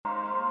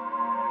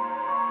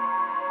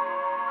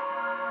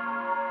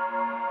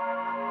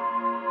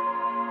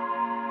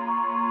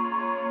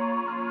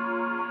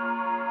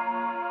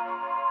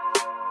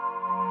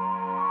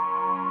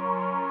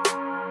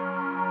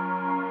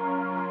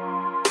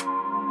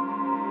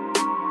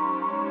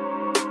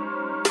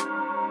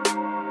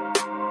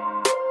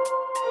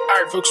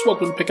Alright folks,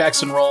 welcome to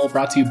Pickaxe and Roll,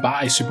 brought to you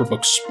by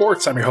Superbook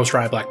Sports. I'm your host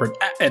Ryan Blackburn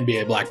at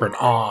NBA Blackburn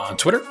on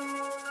Twitter.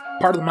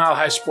 Part of the Mile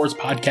High Sports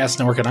Podcast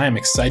Network, and I am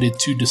excited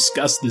to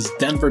discuss this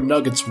Denver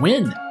Nuggets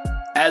win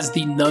as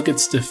the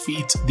Nuggets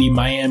defeat the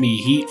Miami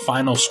Heat.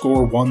 Final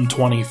score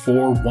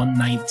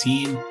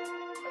 124-119.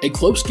 A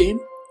close game,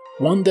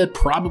 one that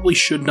probably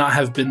should not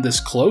have been this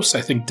close.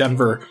 I think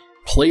Denver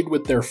played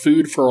with their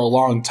food for a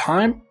long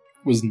time,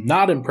 was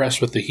not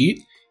impressed with the Heat.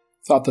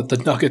 Thought that the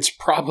Nuggets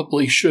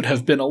probably should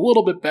have been a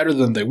little bit better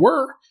than they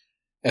were,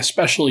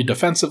 especially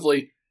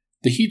defensively.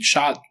 The Heat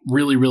shot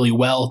really, really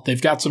well.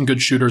 They've got some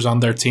good shooters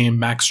on their team.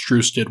 Max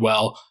Strus did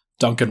well.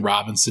 Duncan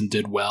Robinson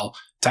did well.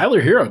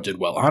 Tyler Hero did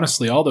well.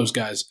 Honestly, all those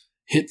guys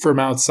hit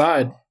from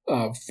outside,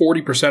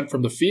 40%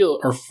 from the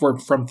field, or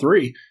from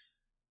three.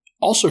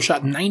 Also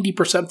shot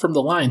 90% from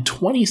the line,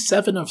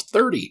 27 of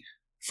 30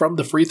 from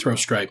the free throw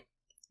stripe.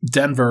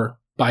 Denver,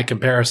 by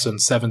comparison,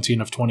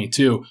 17 of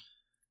 22.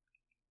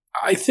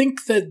 I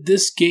think that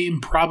this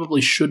game probably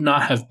should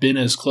not have been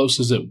as close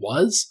as it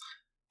was.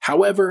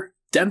 However,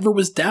 Denver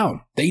was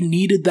down. They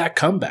needed that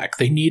comeback.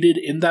 They needed,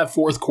 in that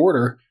fourth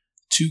quarter,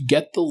 to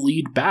get the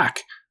lead back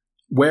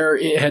where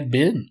it had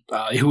been.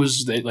 It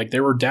was like they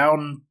were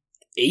down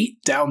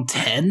 8, down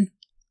 10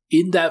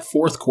 in that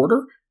fourth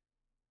quarter,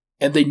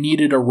 and they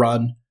needed a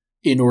run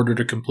in order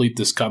to complete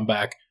this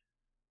comeback.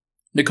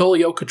 Nikola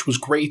Jokić was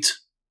great.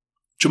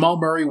 Jamal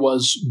Murray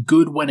was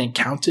good when it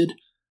counted.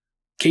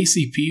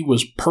 KCP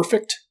was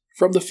perfect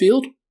from the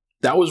field.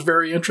 That was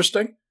very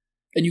interesting.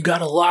 And you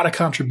got a lot of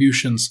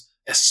contributions,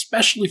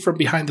 especially from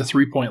behind the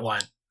three-point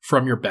line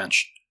from your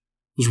bench.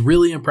 It was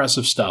really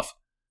impressive stuff.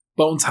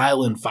 Bones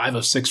Highland, 5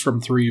 of 6 from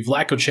 3.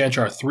 Vlatko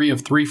Čančar, 3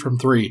 of 3 from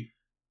 3.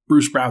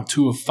 Bruce Brown,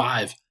 2 of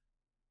 5.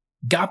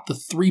 Got the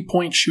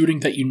three-point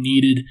shooting that you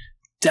needed.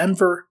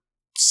 Denver,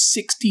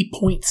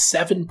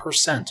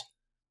 60.7%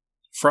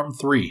 from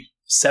 3.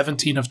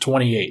 17 of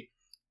 28.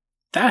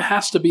 That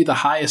has to be the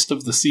highest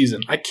of the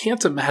season. I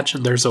can't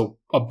imagine there's a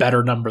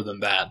better number than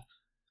that.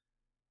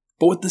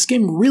 But what this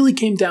game really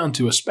came down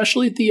to,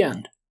 especially at the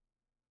end,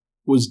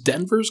 was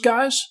Denver's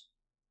guys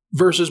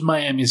versus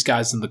Miami's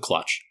guys in the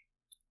clutch.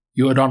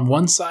 You had on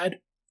one side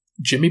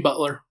Jimmy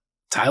Butler,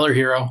 Tyler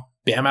Hero,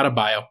 Bam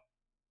Adebayo,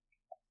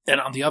 and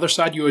on the other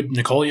side you had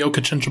Nikola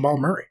Jokić and Jamal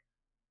Murray.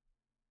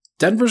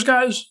 Denver's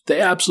guys,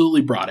 they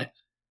absolutely brought it.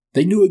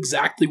 They knew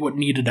exactly what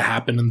needed to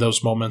happen in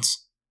those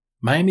moments.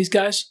 Miami's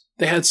guys,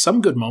 they had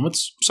some good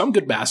moments, some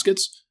good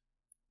baskets,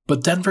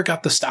 but Denver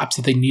got the stops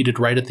that they needed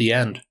right at the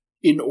end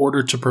in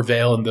order to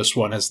prevail in this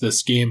one, as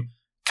this game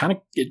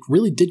it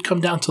really did come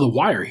down to the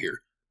wire here,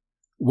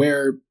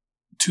 where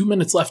 2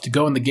 minutes left to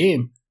go in the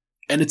game,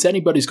 and it's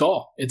anybody's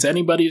call. It's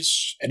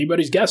anybody's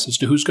guess as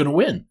to who's going to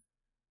win.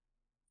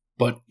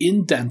 But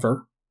in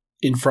Denver,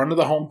 in front of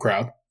the home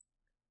crowd,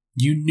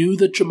 you knew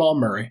that Jamal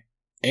Murray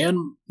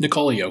and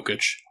Nikola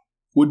Jokić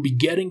would be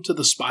getting to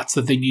the spots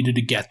that they needed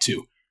to get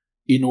to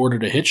in order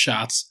to hit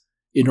shots,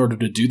 in order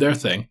to do their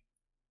thing.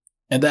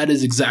 And that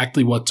is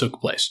exactly what took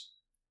place.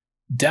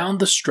 Down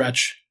the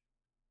stretch,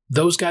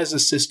 those guys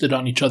assisted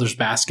on each other's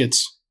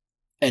baskets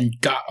and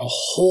got a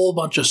whole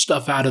bunch of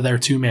stuff out of their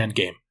two-man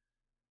game,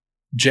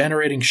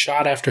 generating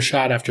shot after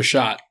shot after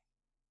shot,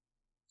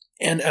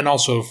 and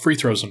also free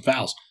throws and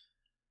fouls.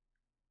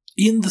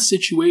 In the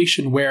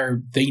situation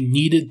where they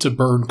needed to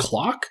burn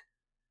clock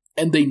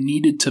and they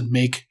needed to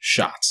make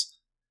shots,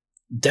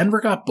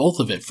 Denver got both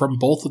of it from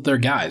both of their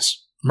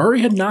guys. Murray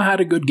had not had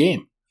a good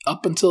game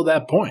up until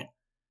that point.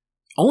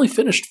 Only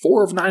finished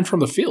 4 of 9 from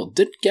the field.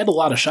 Didn't get a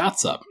lot of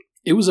shots up.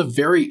 It was a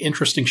very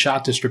interesting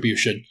shot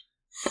distribution.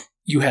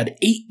 You had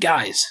 8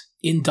 guys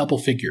in double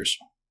figures.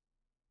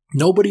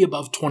 Nobody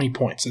above 20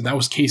 points, and that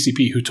was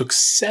KCP, who took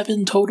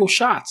 7 total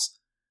shots.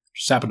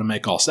 Just happened to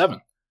make all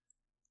 7.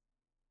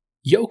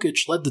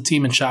 Jokić led the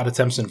team in shot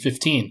attempts in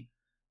 15.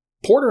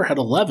 Porter had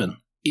 11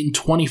 in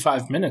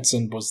 25 minutes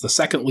and was the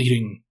second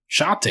leading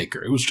shot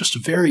taker. It was just a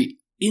very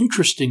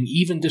interesting,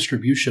 even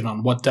distribution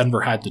on what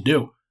Denver had to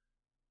do.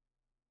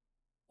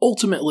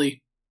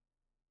 Ultimately,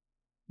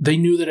 they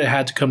knew that it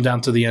had to come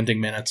down to the ending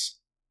minutes.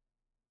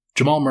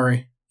 Jamal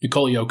Murray,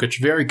 Nikola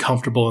Jokić, very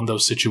comfortable in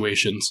those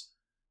situations.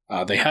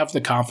 They have the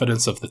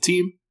confidence of the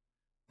team.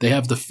 They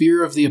have the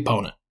fear of the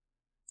opponent.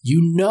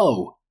 You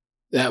know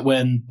that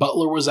when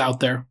Butler was out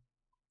there,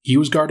 he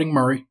was guarding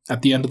Murray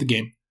at the end of the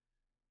game.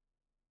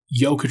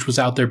 Jokić was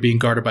out there being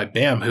guarded by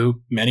Bam,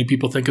 who many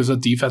people think is a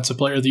Defensive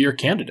Player of the Year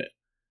candidate,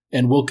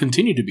 and will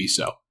continue to be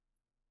so.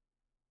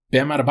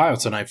 Bam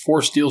Adebayo tonight,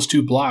 4 steals,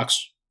 2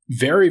 blocks.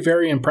 Very,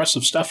 very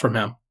impressive stuff from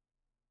him.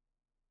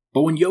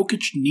 But when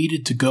Jokić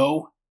needed to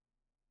go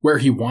where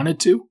he wanted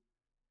to,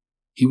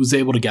 he was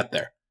able to get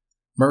there.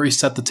 Murray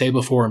set the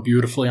table for him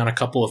beautifully on a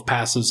couple of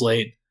passes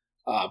late.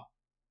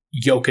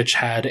 Jokić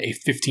had a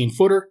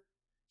 15-footer.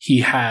 He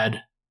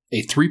had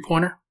a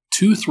three-pointer,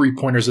 2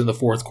 three-pointers in the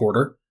fourth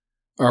quarter.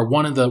 Or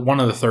one in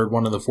the third,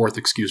 one in the fourth,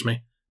 excuse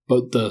me.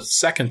 But the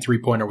second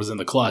three-pointer was in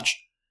the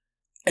clutch.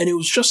 And it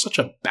was just such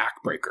a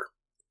backbreaker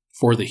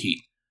for the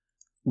Heat.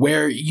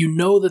 where you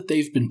know that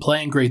they've been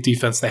playing great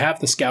defense. They have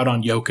the scout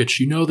on Jokić.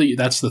 You know that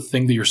that's the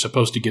thing that you're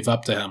supposed to give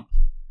up to him.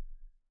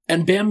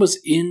 And Bam was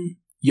in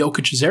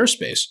Jokic's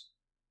airspace.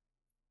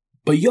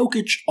 But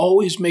Jokić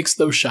always makes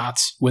those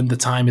shots when the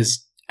time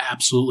is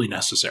absolutely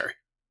necessary.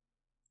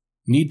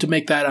 Need to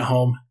make that at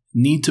home.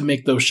 Need to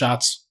make those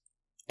shots.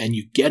 And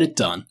you get it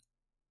done.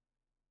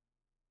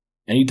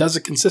 And he does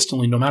it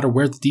consistently no matter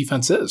where the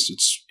defense is.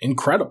 It's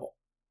incredible.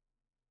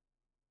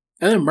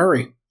 And then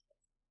Murray,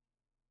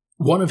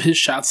 one of his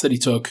shots that he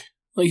took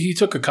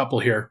a couple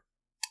here.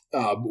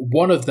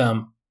 One of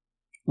them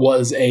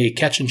was a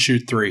catch and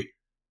shoot three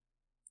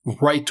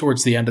right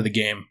towards the end of the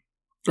game.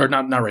 Or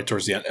not right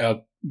towards the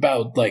end.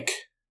 About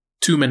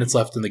 2 minutes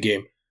left in the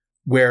game,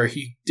 where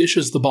he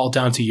dishes the ball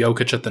down to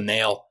Jokić at the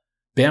nail.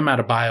 Bam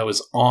Adebayo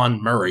is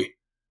on Murray,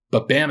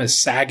 but Bam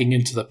is sagging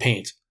into the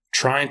paint,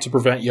 trying to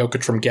prevent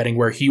Jokić from getting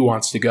where he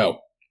wants to go.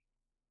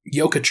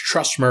 Jokić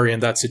trusts Murray in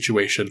that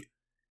situation,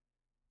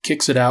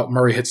 kicks it out.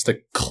 Murray hits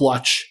the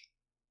clutch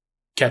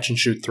catch and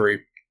shoot three.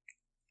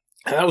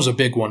 And that was a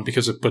big one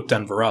because it put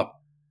Denver up.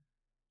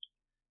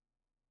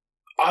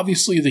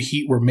 Obviously, the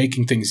Heat were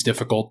making things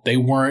difficult. They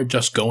weren't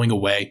just going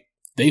away.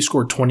 They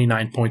scored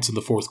 29 points in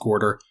the fourth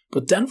quarter,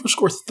 but Denver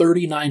scored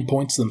 39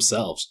 points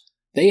themselves.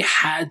 They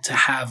had to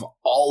have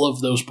all of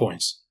those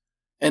points,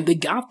 and they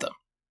got them.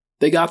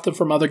 They got them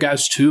from other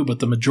guys too, but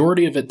the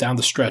majority of it down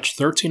the stretch,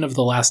 13 of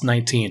the last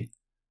 19,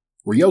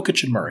 were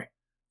Jokić and Murray,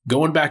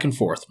 going back and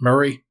forth.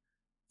 Murray,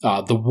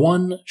 the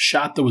one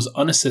shot that was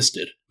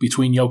unassisted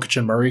between Jokić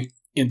and Murray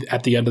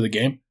at the end of the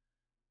game,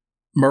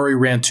 Murray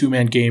ran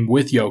two-man game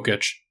with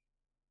Jokić,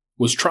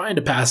 was trying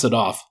to pass it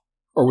off,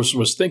 or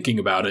was thinking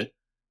about it,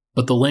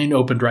 but the lane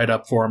opened right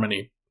up for him, and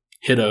he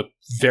hit a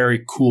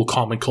very cool,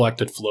 calm, and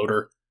collected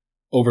floater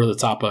over the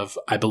top of,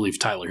 I believe,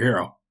 Tyler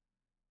Hero.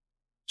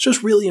 It's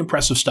just really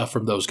impressive stuff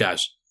from those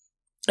guys.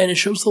 And it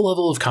shows the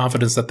level of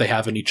confidence that they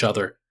have in each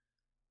other.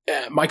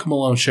 Michael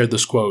Malone shared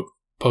this quote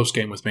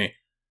post-game with me,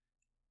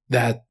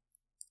 that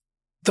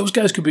those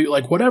guys could be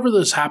like, whatever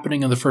is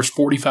happening in the first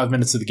 45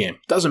 minutes of the game,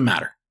 doesn't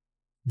matter.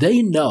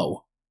 They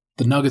know,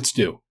 the Nuggets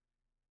do,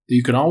 that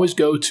you can always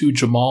go to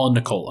Jamal and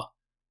Nikola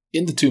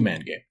in the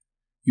two-man game.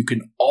 You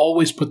can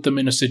always put them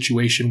in a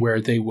situation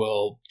where they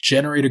will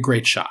generate a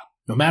great shot,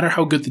 no matter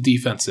how good the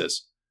defense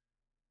is.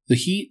 The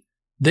Heat,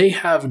 they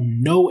have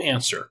no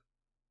answer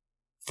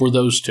for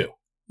those two.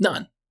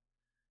 None.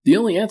 The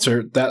only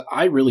answer that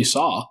I really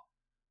saw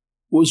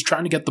was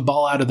trying to get the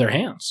ball out of their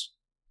hands.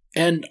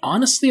 And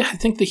honestly, I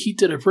think the Heat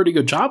did a pretty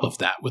good job of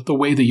that with the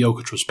way that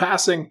Jokić was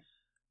passing,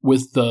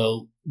 with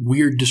the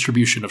weird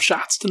distribution of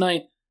shots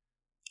tonight.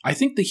 I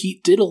think the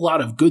Heat did a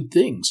lot of good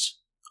things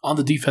on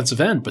the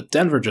defensive end, but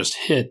Denver just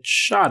hit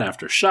shot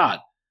after shot.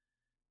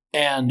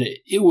 And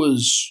it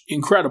was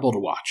incredible to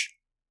watch.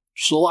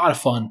 Just a lot of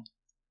fun.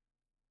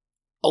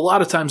 A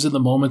lot of times in the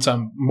moments,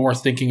 I'm more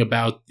thinking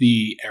about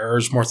the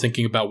errors, more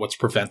thinking about what's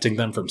preventing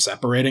them from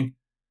separating.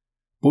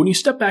 But when you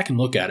step back and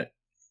look at it,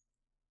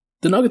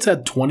 the Nuggets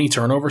had 20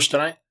 turnovers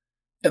tonight,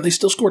 and they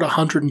still scored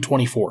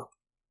 124.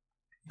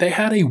 They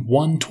had a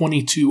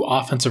 122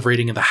 offensive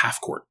rating in the half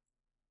court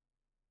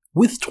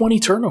with 20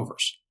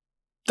 turnovers.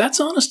 That's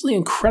honestly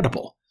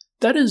incredible.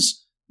 That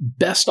is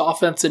best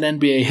offense in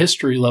NBA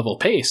history level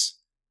pace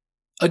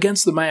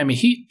against the Miami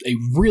Heat, a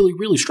really,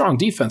 really strong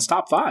defense,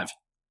 top 5.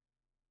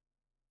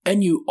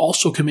 And you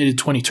also committed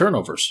 20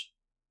 turnovers.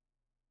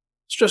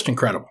 It's just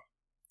incredible.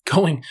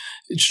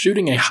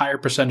 Shooting a higher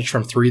percentage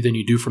from 3 than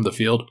you do from the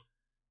field,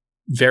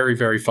 very,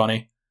 very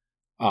funny.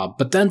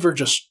 But Denver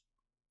just,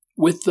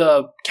 with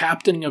the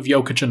captaining of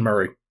Jokić and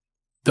Murray,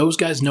 those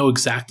guys know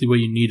exactly what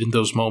you need in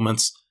those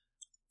moments.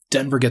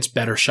 Denver gets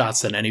better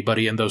shots than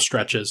anybody in those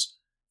stretches,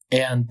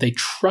 and they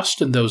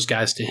trust in those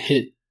guys to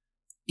hit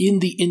in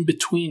the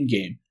in-between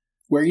game,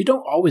 where you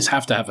don't always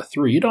have to have a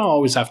 3, you don't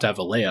always have to have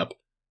a layup.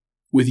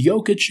 With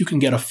Jokić, you can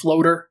get a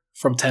floater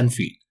from 10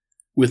 feet.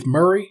 With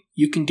Murray,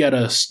 you can get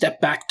a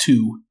step-back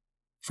 2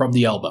 from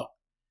the elbow.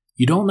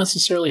 You don't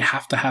necessarily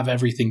have to have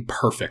everything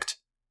perfect.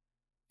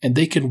 And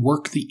they can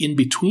work the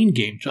in-between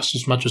game just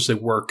as much as they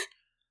work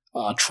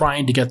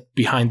trying to get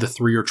behind the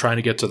 3 or trying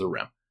to get to the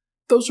rim.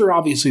 Those are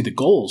obviously the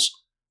goals,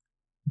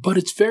 but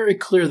it's very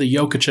clear that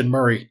Jokić and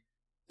Murray,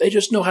 they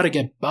just know how to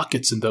get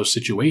buckets in those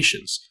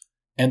situations,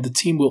 and the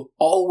team will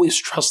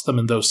always trust them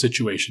in those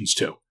situations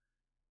too.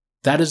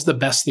 That is the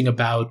best thing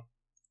about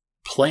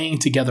playing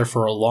together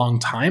for a long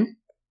time,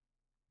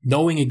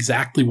 knowing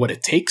exactly what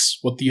it takes,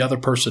 what the other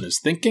person is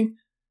thinking,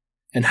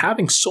 and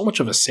having so much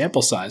of a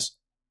sample size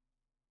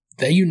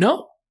that you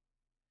know.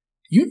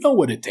 You know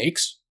what it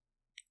takes.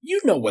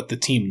 You know what the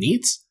team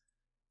needs.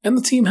 And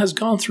the team has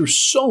gone through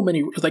so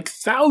many,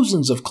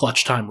 thousands of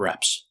clutch time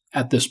reps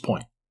at this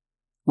point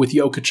with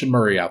Jokić and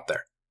Murray out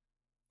there.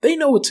 They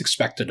know what's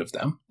expected of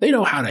them. They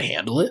know how to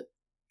handle it.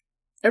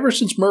 Ever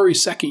since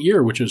Murray's second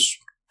year, which is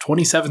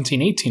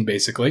 2017-18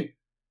 basically,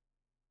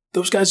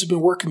 those guys have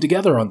been working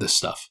together on this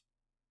stuff.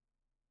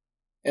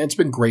 And it's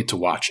been great to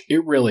watch.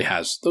 It really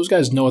has. Those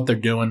guys know what they're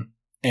doing,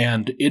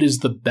 and it is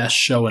the best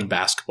show in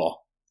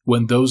basketball.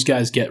 When those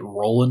guys get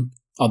rolling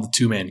on the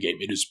two-man game.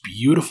 It is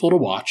beautiful to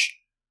watch.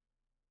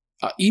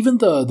 Even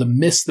the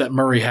miss that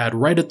Murray had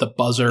right at the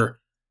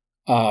buzzer,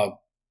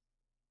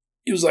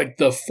 it was like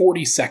the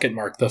 40-second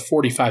mark, the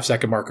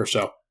 45-second mark or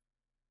so.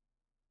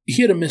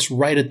 He had a miss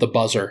right at the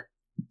buzzer,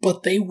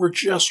 but they were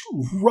just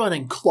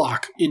running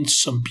clock in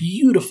some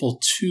beautiful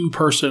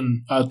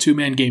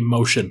two-man game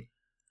motion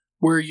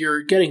where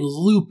you're getting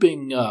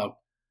looping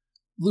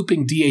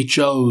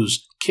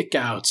DHOs,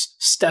 kickouts,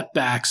 step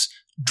backs,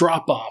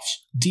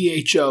 drop-offs,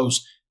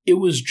 DHOs. It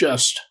was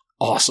just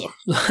awesome.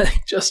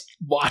 Just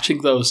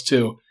watching those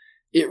two,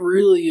 it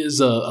really is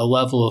a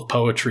level of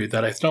poetry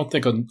that I don't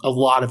think a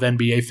lot of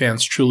NBA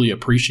fans truly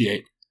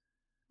appreciate.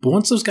 But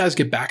once those guys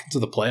get back into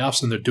the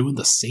playoffs and they're doing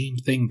the same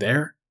thing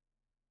there,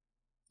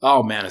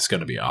 oh man, it's going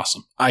to be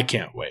awesome. I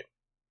can't wait.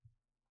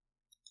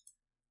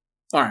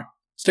 All right,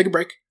 let's take a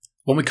break.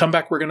 When we come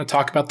back, we're going to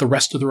talk about the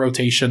rest of the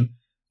rotation,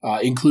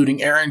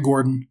 including Aaron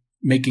Gordon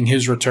making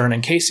his return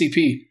and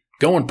KCP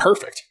going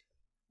perfect.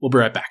 We'll be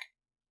right back.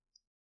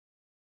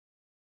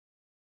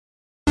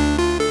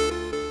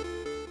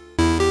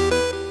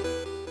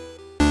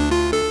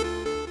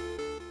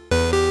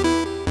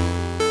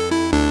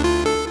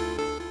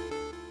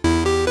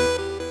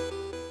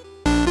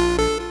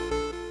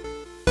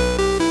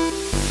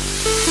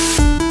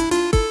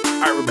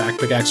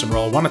 Pickaxe and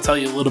Roll. I want to tell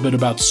you a little bit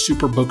about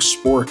Superbook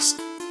Sports.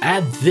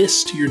 Add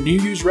this to your New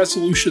Year's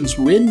resolutions.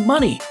 Win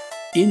money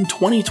in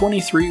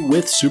 2023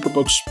 with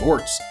Superbook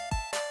Sports.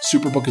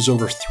 Superbook is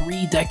over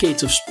 3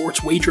 decades of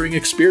sports wagering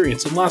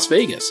experience in Las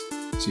Vegas,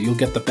 so you'll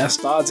get the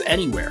best odds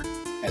anywhere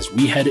as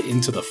we head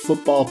into the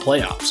football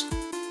playoffs.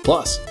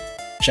 Plus,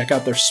 check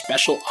out their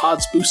special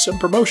odds boosts and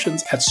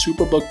promotions at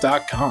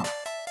superbook.com.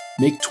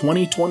 Make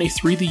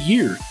 2023 the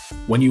year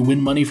when you win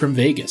money from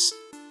Vegas.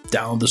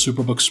 Download the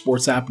Superbook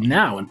Sports app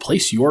now and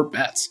place your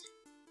bets.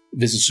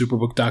 Visit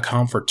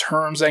superbook.com for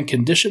terms and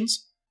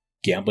conditions.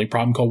 Gambling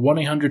problem, call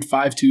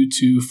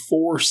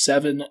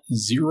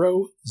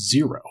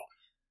 1-800-522-4700.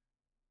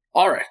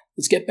 All right,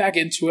 let's get back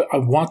into it. I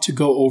want to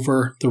go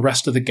over the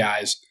rest of the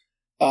guys.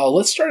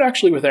 Let's start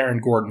actually with Aaron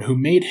Gordon, who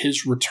made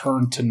his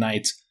return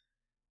tonight.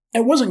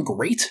 It wasn't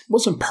great. It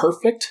wasn't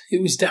perfect.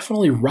 It was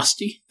definitely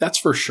rusty, that's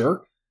for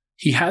sure.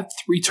 He had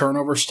 3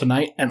 turnovers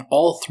tonight, and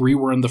all 3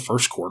 were in the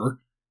first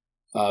quarter.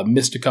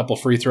 Missed a couple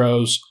free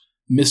throws.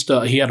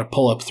 He had a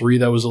pull-up 3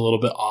 that was a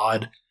little bit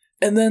odd.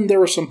 And then there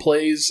were some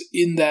plays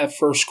in that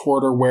first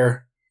quarter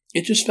where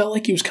it just felt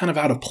like he was kind of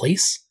out of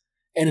place,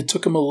 and it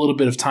took him a little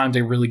bit of time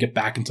to really get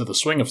back into the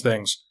swing of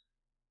things.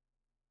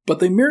 But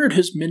they mirrored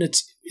his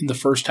minutes in the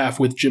first half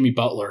with Jimmy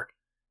Butler,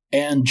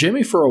 and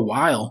Jimmy for a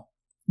while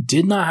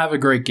did not have a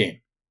great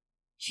game.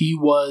 He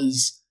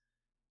was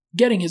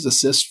getting his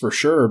assists for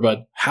sure,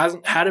 but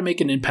hasn't had to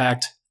make an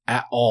impact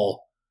at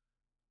all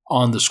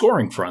on the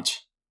scoring front.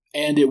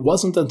 And it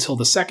wasn't until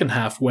the second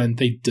half when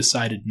they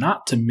decided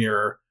not to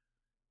mirror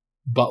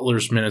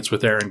Butler's minutes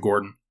with Aaron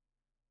Gordon.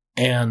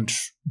 And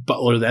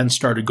Butler then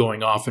started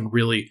going off and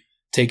really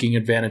taking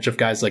advantage of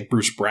guys like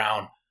Bruce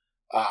Brown.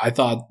 I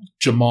thought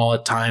Jamal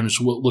at times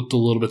looked a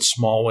little bit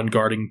small when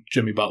guarding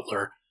Jimmy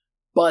Butler.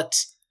 But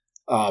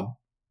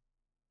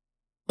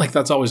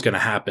that's always going to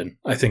happen.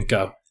 I think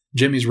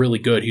Jimmy's really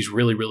good. He's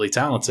really, really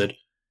talented.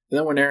 And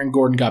then when Aaron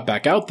Gordon got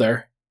back out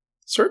there,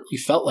 certainly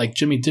felt like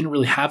Jimmy didn't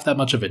really have that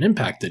much of an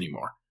impact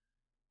anymore.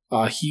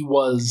 He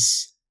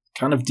was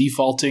kind of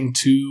defaulting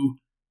to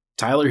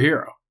Tyler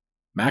Hero,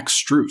 Max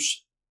Strus,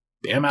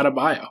 Bam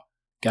Adebayo,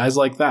 guys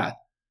like that.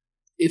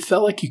 It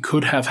felt like he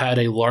could have had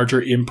a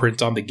larger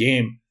imprint on the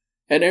game,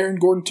 and Aaron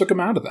Gordon took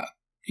him out of that.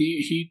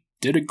 He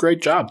did a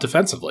great job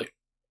defensively.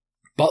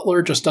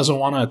 Butler just doesn't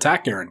want to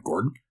attack Aaron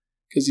Gordon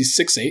because he's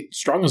 6'8",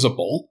 strong as a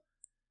bull,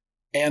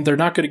 and they're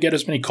not going to get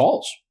as many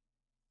calls.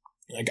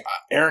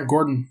 Aaron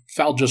Gordon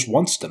fouled just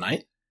once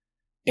tonight,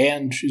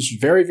 and is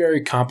very,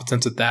 very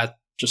competent at that,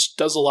 just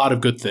does a lot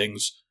of good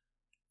things.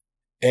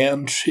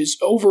 And his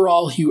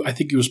overall, I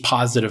think he was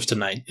positive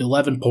tonight.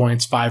 11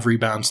 points, 5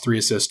 rebounds, 3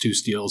 assists, 2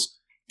 steals.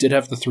 Did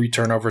have the 3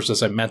 turnovers,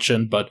 as I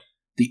mentioned, but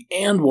the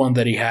and one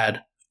that he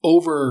had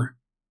over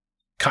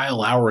Kyle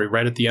Lowry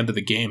right at the end of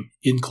the game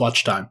in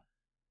clutch time.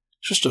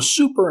 Just a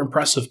super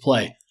impressive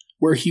play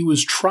where he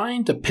was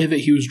trying to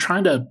pivot, he was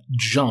trying to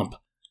jump,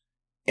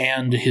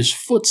 and his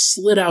foot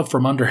slid out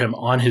from under him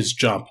on his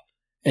jump,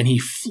 and he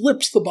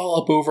flips the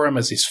ball up over him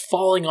as he's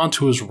falling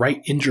onto his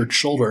right injured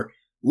shoulder.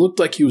 Looked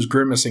like he was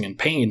grimacing in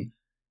pain.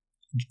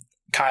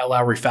 Kyle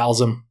Lowry fouls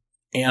him,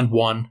 and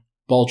 1.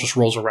 Ball just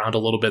rolls around a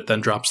little bit,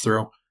 then drops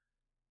through.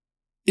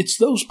 It's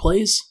those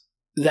plays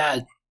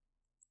that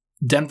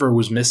Denver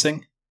was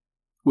missing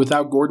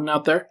without Gordon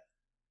out there.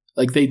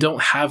 They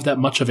don't have that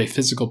much of a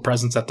physical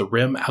presence at the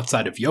rim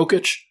outside of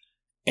Jokić,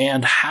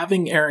 and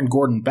having Aaron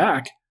Gordon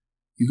back,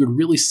 you could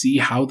really see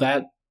how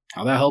that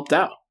helped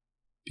out.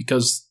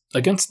 Because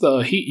against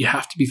the Heat, you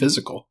have to be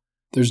physical.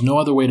 There's no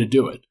other way to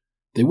do it.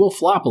 They will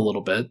flop a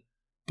little bit,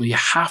 but you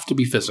have to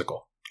be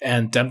physical.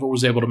 And Denver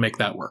was able to make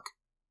that work.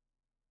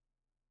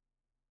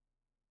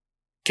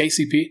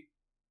 KCP,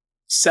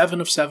 7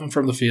 of 7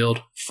 from the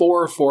field,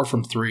 4 of 4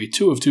 from 3,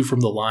 2 of 2 from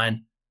the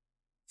line,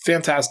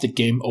 fantastic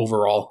game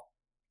overall.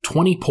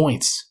 20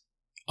 points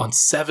on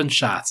 7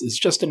 shots is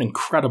just an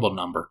incredible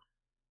number.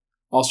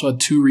 Also had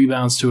 2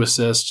 rebounds, 2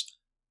 assists.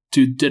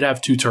 Did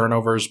have 2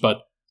 turnovers,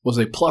 but was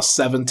a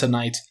 +7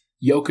 tonight.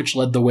 Jokić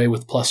led the way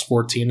with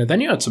 +14. And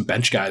then you had some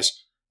bench guys.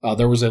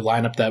 There was a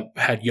lineup that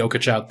had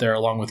Jokić out there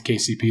along with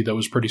KCP that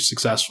was pretty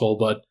successful,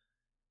 but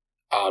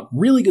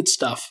really good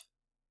stuff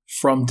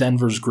from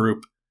Denver's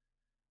group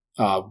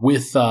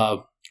with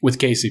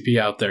KCP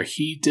out there.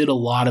 He did a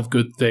lot of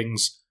good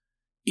things,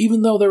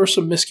 even though there were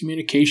some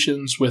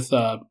miscommunications with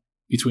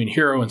between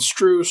Hero and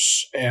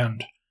Strus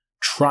and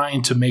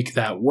trying to make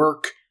that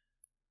work.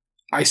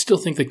 I still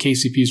think that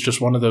KCP is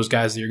just one of those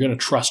guys that you're going to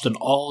trust in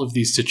all of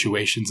these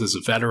situations as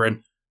a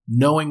veteran,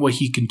 knowing what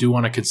he can do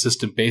on a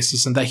consistent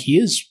basis, and that he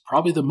is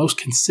probably the most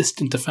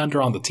consistent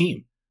defender on the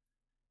team.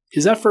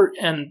 His effort,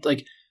 and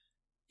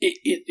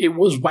it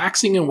was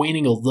waxing and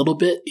waning a little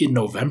bit in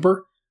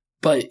November,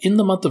 but in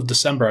the month of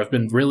December, I've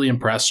been really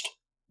impressed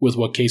with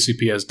what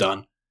KCP has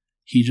done.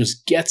 He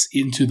just gets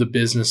into the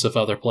business of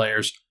other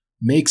players,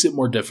 makes it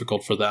more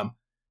difficult for them,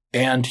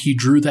 and he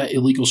drew that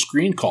illegal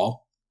screen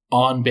call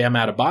on Bam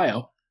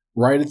Adebayo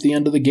right at the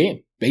end of the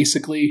game,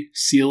 basically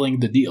sealing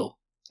the deal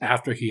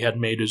after he had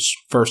made his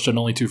first and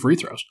only 2 free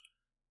throws.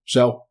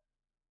 So,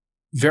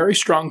 very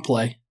strong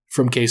play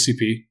from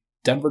KCP.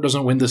 Denver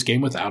doesn't win this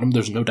game without him.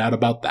 There's no doubt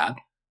about that.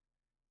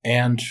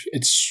 And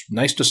it's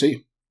nice to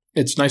see.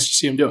 It's nice to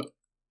see him do it.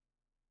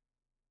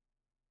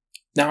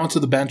 Now onto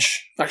the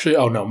bench. Actually,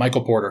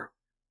 Michael Porter.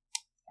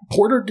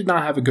 Porter did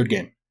not have a good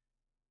game.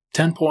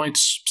 10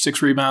 points,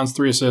 6 rebounds,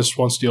 3 assists,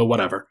 1 steal,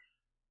 whatever.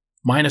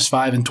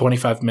 -5 in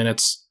 25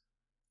 minutes.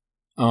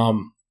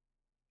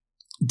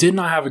 Did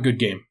not have a good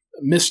game.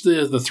 Missed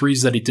the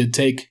threes that he did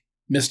take.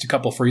 Missed a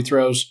couple free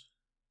throws.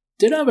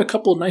 Did have a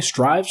couple nice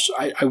drives.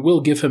 I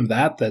will give him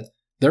that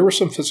there were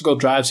some physical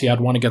drives. He had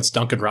one against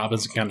Duncan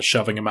Robinson, kind of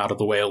shoving him out of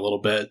the way a little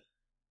bit.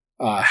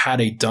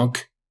 Had a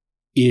dunk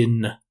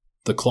in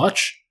the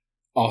clutch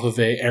off of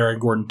a Aaron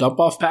Gordon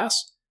dump-off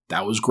pass.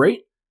 That was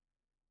great.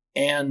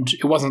 And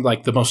it wasn't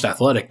like the most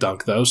athletic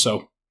dunk, though,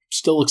 so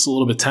still looks a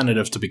little bit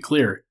tentative, to be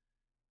clear.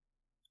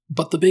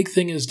 But the big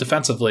thing is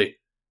defensively,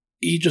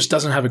 he just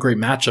doesn't have a great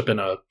matchup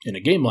in a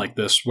game like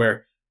this,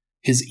 where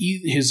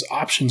his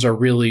options are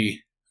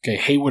really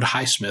Haywood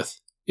Highsmith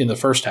in the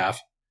first half,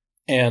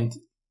 and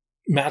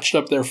matched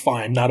up there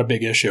fine, not a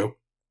big issue.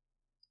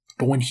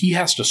 But when he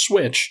has to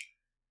switch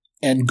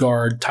and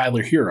guard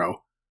Tyler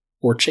Hero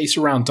or chase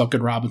around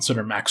Duncan Robinson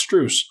or Max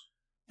Strus,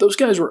 those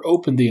guys were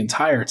open the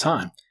entire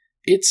time.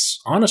 It's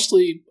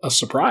honestly a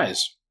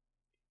surprise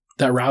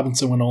that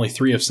Robinson went only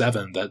 3 of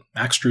 7, that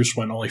Max Strus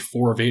went only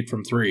 4 of 8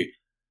 from 3.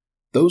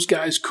 Those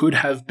guys could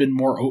have been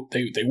more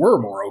they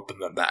were more open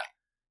than that.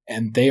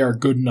 And they are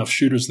good enough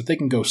shooters that they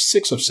can go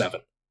 6 of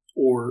 7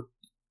 or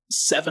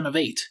 7 of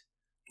 8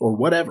 or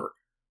whatever.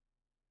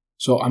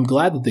 So I'm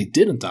glad that they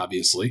didn't,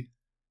 obviously.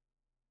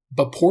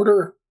 But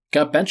Porter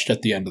got benched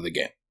at the end of the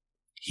game.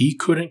 He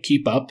couldn't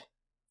keep up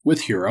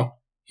with Hero.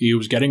 He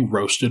was getting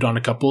roasted on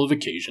a couple of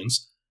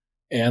occasions.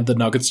 And the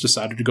Nuggets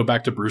decided to go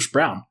back to Bruce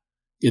Brown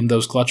in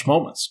those clutch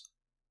moments.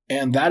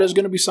 And that is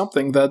going to be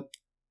something that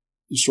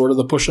is sort of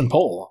the push and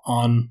pull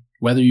on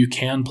whether you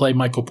can play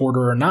Michael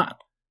Porter or not.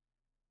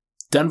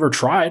 Denver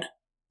tried.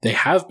 They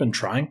have been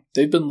trying.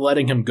 They've been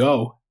letting him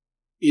go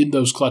in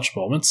those clutch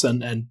moments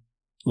and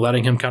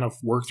letting him kind of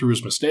work through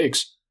his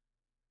mistakes.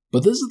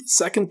 But this is the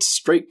second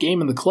straight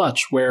game in the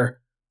clutch where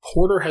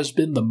Porter has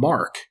been the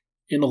mark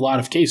in a lot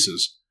of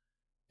cases.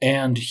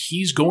 And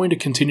he's going to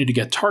continue to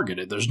get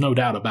targeted. There's no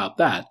doubt about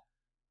that.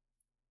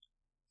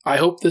 I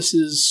hope this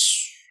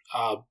is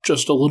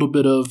just a little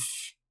bit of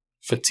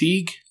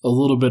fatigue, a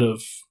little bit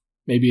of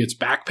maybe it's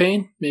back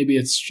pain, maybe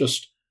it's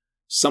just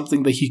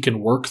something that he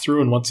can work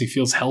through, and once he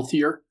feels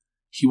healthier,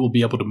 he will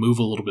be able to move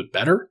a little bit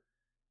better.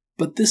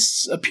 But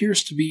this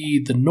appears to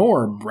be the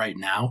norm right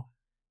now,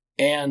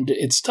 and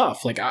it's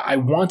tough. I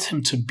want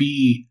him to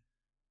be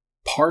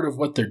part of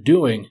what they're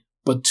doing,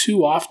 but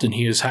too often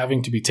he is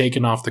having to be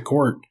taken off the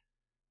court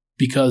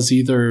because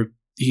either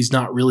he's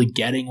not really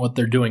getting what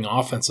they're doing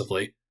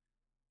offensively,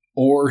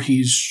 or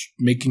he's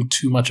making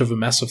too much of a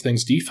mess of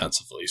things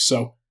defensively.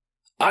 So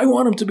I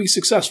want him to be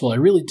successful, I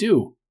really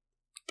do.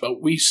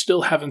 But we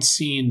still haven't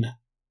seen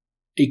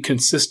a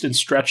consistent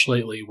stretch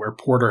lately where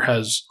Porter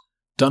has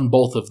done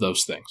both of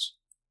those things.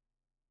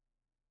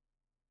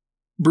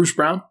 Bruce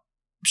Brown,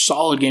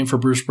 solid game for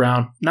Bruce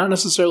Brown. Not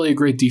necessarily a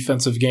great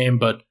defensive game,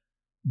 but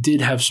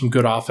did have some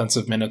good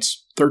offensive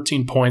minutes.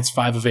 13 points,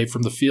 5 of 8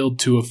 from the field,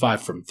 2 of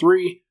 5 from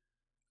 3,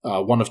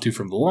 1 of 2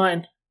 from the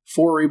line,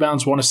 4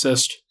 rebounds, 1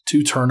 assist,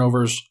 2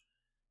 turnovers.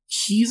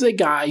 He's a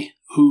guy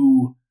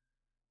who,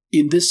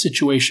 in this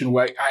situation,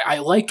 where I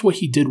liked what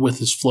he did with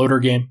his floater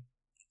game.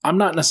 I'm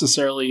not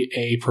necessarily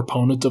a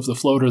proponent of the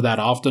floater that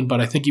often,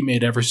 but I think he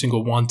made every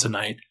single one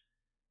tonight.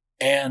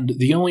 And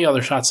the only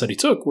other shots that he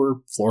took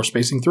were floor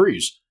spacing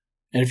threes.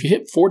 And if you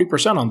hit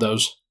 40% on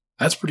those,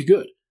 that's pretty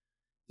good.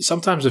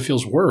 Sometimes it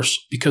feels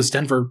worse because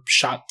Denver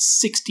shot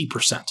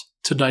 60%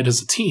 tonight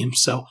as a team,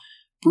 so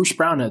Bruce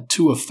Brown at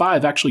 2 of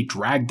 5 actually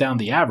dragged down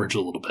the average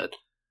a little bit.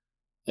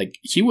 Like,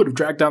 he would have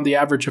dragged down the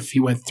average if he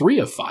went 3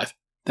 of 5.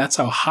 That's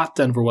how hot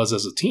Denver was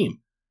as a team.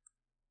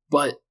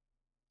 But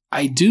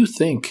I do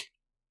think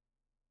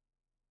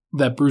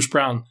that Bruce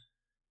Brown,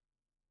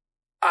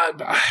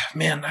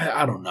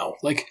 I don't know.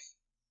 Like,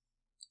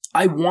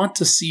 I want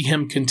to see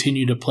him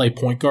continue to play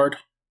point guard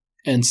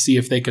and see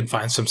if they can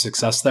find some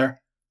success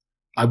there.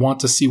 I want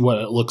to see what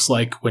it looks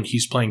like when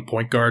he's playing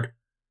point guard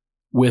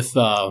with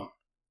a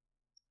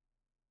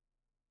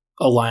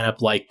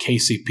lineup like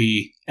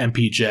KCP,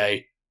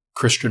 MPJ,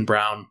 Christian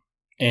Brown,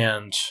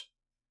 and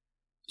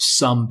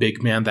some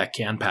big man that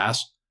can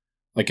pass.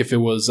 Like if it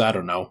was, I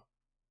don't know,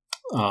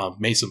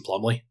 Mason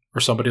Plumlee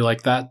or somebody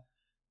like that,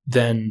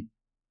 then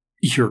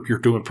you're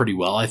doing pretty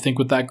well, I think,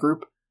 with that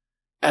group.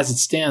 As it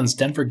stands,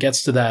 Denver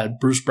gets to that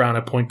Bruce Brown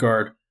at point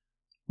guard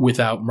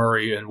without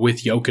Murray and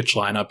with Jokić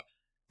lineup.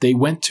 They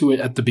went to it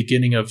at the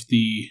beginning of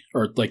the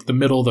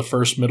middle of the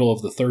first, middle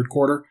of the third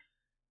quarter,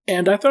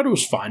 and I thought it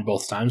was fine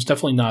both times.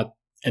 Definitely not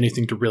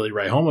anything to really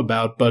write home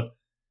about, but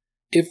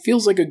it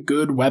feels like a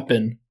good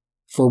weapon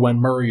for when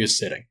Murray is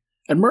sitting.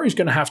 And Murray's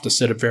going to have to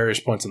sit at various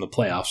points in the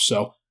playoffs,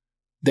 so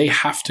they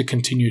have to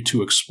continue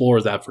to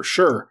explore that for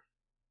sure.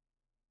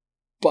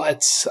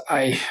 But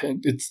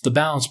it's the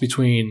balance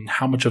between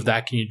how much of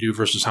that can you do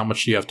versus how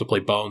much do you have to play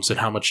Bones and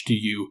how much do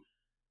you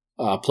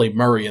play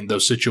Murray in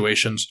those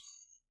situations.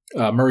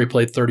 Murray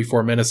played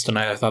 34 minutes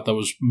tonight. I thought that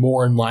was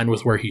more in line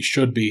with where he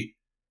should be.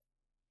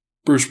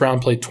 Bruce Brown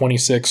played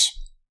 26.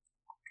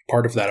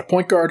 Part of that at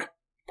point guard,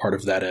 part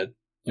of that at,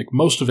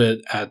 most of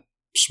it at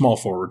small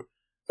forward.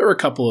 There were a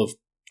couple of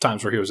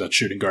times where he was at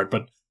shooting guard,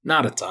 but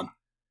not a ton.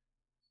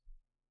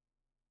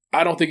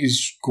 I don't think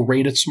he's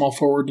great at small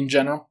forward in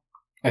general.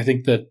 I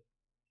think that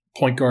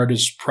point guard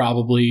is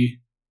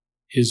probably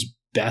his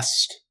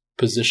best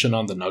position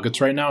on the Nuggets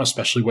right now,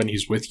 especially when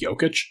he's with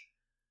Jokić.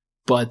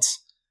 But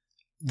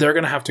they're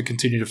going to have to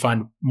continue to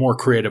find more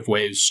creative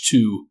ways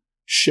to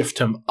shift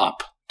him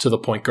up to the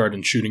point guard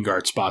and shooting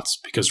guard spots,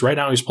 because right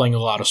now he's playing a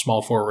lot of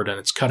small forward and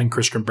it's cutting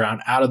Christian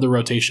Brown out of the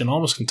rotation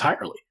almost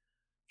entirely.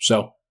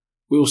 So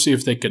we will see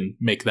if they can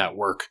make that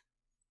work.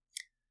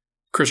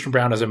 Christian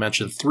Brown, as I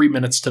mentioned, 3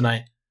 minutes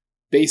tonight.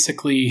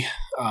 Basically,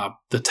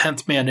 the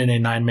 10th man in a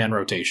 9-man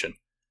rotation.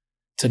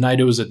 Tonight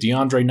it was a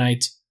DeAndre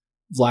night.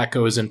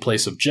 Vlatko is in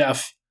place of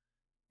Jeff,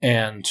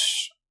 and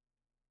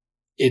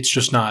it's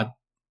just not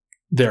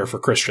there for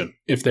Christian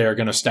if they are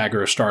going to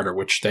stagger a starter,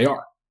 which they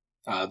are.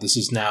 This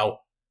is now,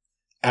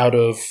 out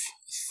of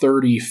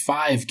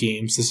 35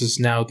 games, this is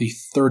now the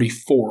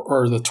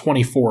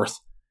 24th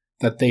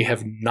that they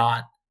have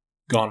not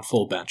gone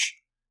full bench.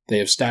 They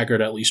have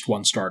staggered at least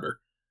one starter.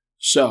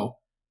 So,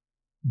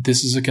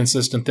 this is a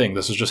consistent thing.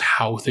 This is just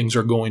how things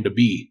are going to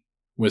be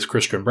with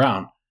Christian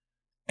Brown.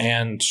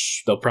 And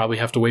they'll probably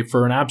have to wait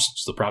for an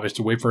absence. They'll probably have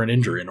to wait for an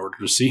injury in order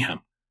to see him.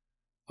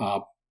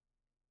 I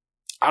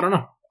don't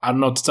know. I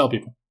don't know what to tell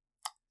people.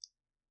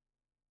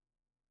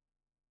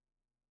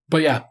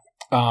 But yeah,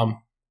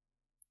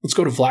 let's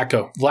go to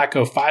Vlatko.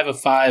 Vlatko, 5 of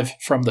 5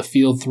 from the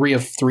field, 3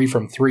 of 3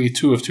 from 3,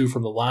 2 of 2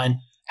 from the line.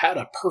 Had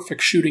a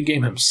perfect shooting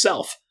game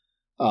himself,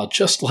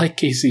 just like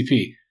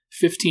KCP.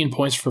 15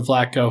 points for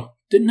Vlatko.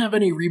 Didn't have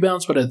any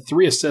rebounds, but had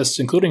 3 assists,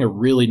 including a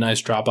really nice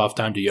drop-off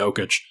time to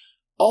Jokić.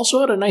 Also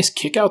had a nice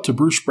kick-out to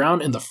Bruce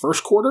Brown in the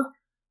first quarter,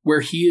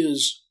 where he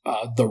is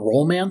the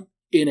roll man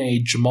in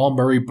a Jamal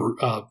Murray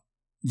Vlatko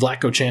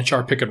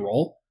Chanchar pick and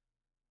roll.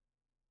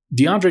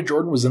 DeAndre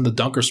Jordan was in the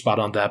dunker spot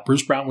on that.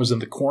 Bruce Brown was in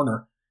the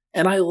corner.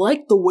 And I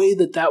like the way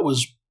that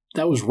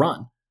was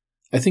run.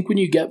 I think when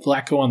you get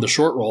Vlatko on the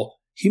short roll,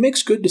 he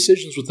makes good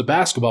decisions with the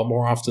basketball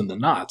more often than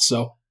not.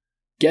 So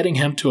getting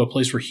him to a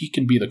place where he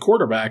can be the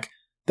quarterback,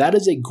 that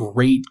is a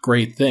great,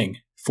 great thing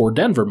for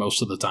Denver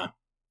most of the time.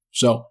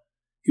 So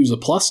he was a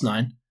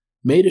 +9,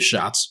 made his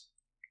shots.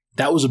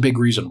 That was a big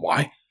reason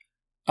why.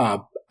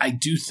 I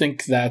do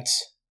think that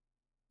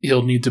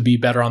he'll need to be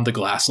better on the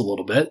glass a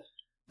little bit,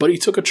 but he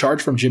took a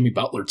charge from Jimmy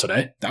Butler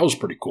today. That was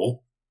pretty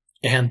cool.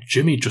 And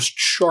Jimmy just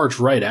charged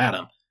right at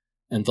him.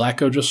 And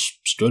Vlatko just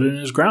stood in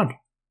his ground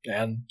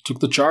and took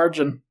the charge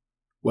and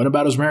went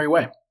about his merry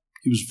way.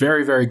 He was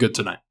very, very good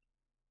tonight.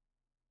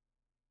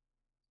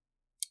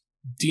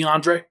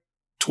 DeAndre,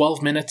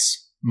 12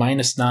 minutes,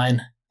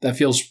 -9. That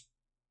feels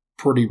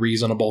pretty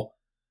reasonable.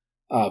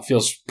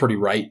 Feels pretty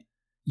right.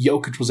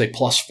 Jokić was a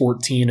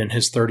 +14 in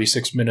his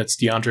 36 minutes.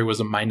 DeAndre was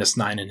a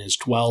 -9 in his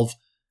 12.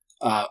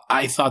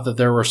 I thought that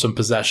there were some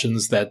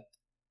possessions that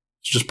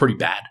was just pretty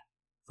bad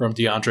from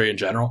DeAndre in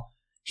general.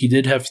 He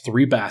did have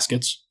 3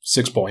 baskets,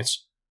 6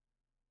 points,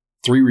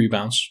 3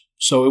 rebounds.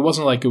 So it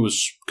wasn't like it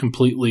was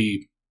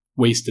completely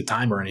wasted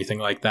time or anything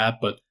like that,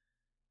 but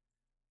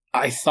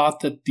I thought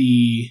that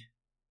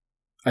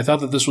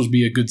this would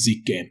be a good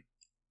Zeke game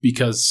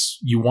because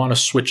you want to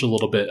switch a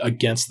little bit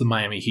against the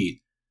Miami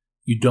Heat.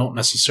 You don't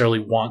necessarily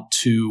want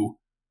to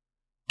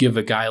give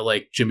a guy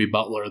like Jimmy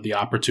Butler the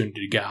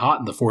opportunity to get hot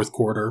in the fourth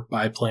quarter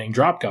by playing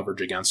drop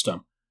coverage against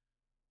him.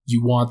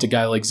 You want a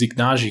guy like Zeke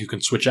Naji who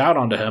can switch out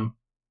onto him,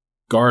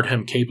 guard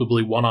him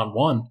capably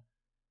one-on-one,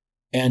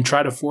 and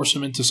try to force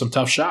him into some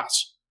tough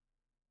shots.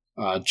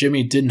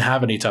 Jimmy didn't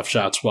have any tough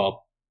shots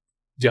while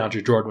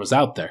DeAndre Jordan was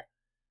out there.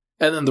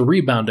 And then the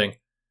rebounding,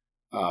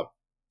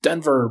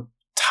 Denver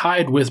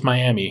tied with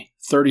Miami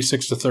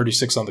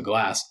 36-36 on the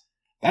glass.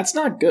 That's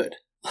not good.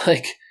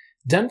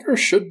 Denver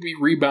should be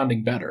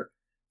rebounding better.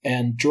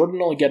 And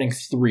Jordan only getting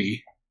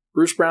 3.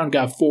 Bruce Brown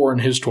got 4 in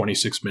his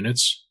 26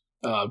 minutes.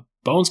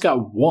 Bones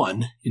got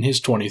 1 in his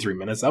 23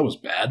 minutes. That was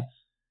bad.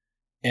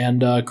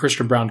 And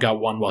Christian Braun got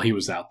 1 while he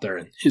was out there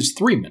in his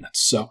 3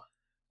 minutes. So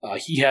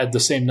he had the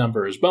same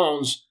number as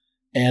Bones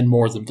and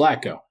more than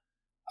Vlatko.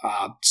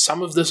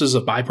 Some of this is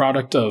a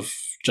byproduct of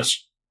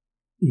just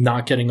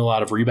not getting a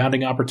lot of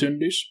rebounding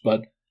opportunities,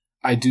 but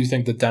I do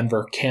think that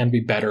Denver can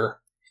be better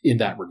in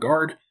that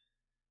regard.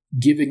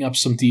 Giving up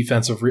some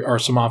defensive or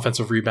some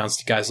offensive rebounds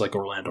to guys like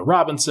Orlando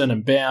Robinson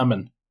and Bam,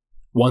 and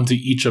 1 to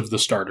each of the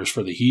starters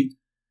for the Heat.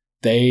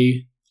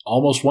 They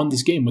almost won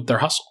this game with their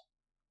hustle.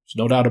 There's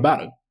no doubt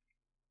about it.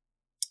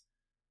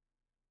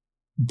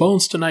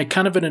 Bones tonight,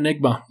 kind of an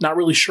enigma. Not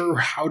really sure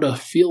how to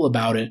feel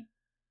about it.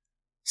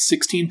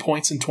 16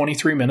 points in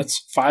 23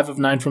 minutes, 5 of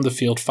 9 from the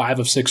field, 5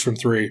 of 6 from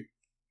 3.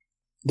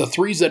 The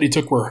threes that he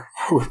took were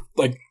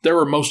they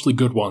were mostly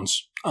good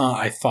ones,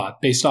 I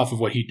thought, based off of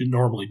what he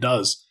normally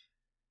does.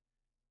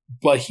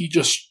 But he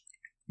just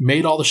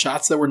made all the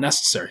shots that were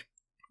necessary.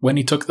 When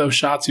he took those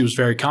shots, he was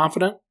very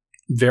confident,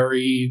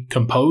 very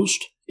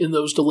composed in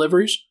those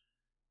deliveries.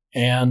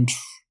 And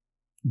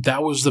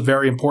that was the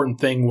very important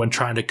thing when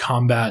trying to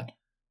combat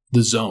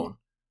the zone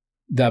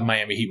that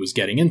Miami Heat was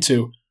getting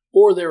into,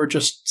 or they were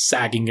just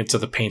sagging into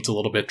the paint a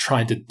little bit,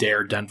 trying to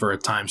dare Denver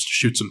at times to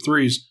shoot some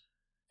threes.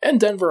 And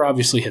Denver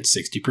obviously hit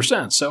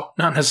 60%, so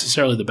not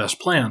necessarily the best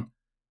plan.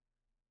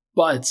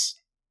 But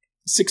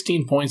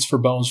 16 points for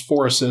Bones,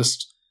 4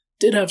 assists,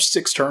 did have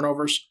 6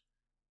 turnovers.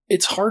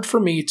 It's hard for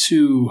me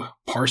to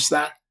parse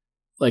that.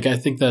 I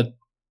think that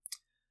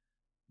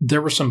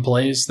there were some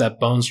plays that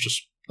Bones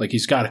just,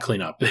 he's got to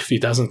clean up. If he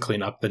doesn't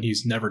clean up, then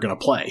he's never going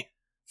to play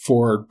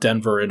for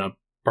Denver in a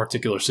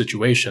particular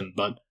situation.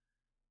 But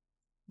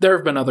there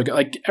have been other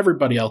guys,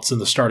 everybody else in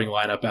the starting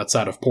lineup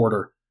outside of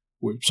Porter,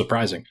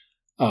 surprising,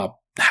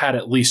 had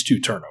at least 2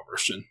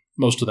 turnovers, and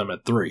most of them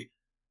had 3.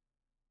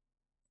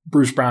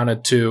 Bruce Brown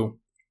had 2.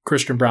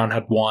 Christian Braun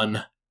had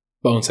 1.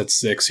 Bones had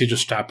 6. He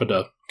just happened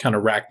to kind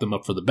of rack them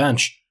up for the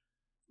bench.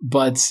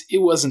 But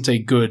it wasn't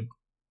a good,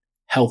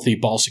 healthy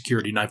ball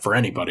security night for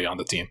anybody on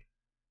the team.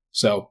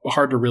 So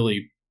hard to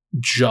really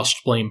just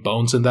blame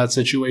Bones in that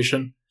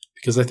situation,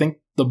 because I think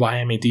the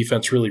Miami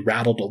defense really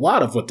rattled a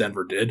lot of what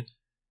Denver did,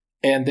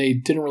 and they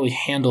didn't really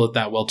handle it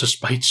that well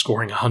despite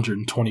scoring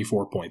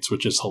 124 points,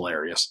 which is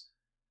hilarious.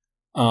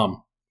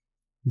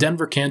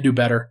 Denver can do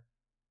better.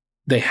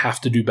 They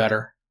have to do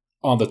better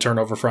on the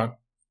turnover front,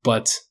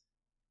 but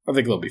I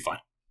think they'll be fine.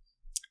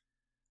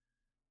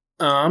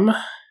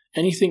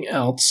 Anything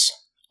else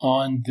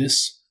on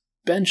this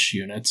bench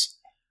unit?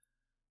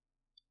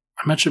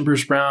 I mentioned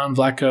Bruce Brown,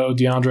 Vlatko,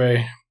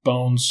 DeAndre,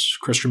 Bones,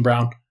 Christian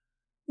Braun.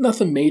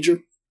 Nothing major.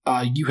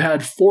 You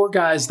had 4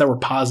 guys that were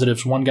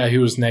positives, 1 guy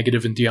who was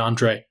negative in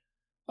DeAndre.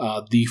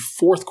 The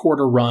fourth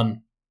quarter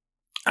run,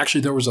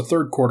 actually there was a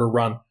third quarter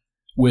run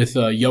with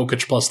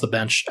Jokić plus the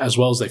bench, as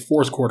well as a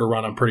fourth quarter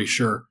run, I'm pretty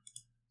sure.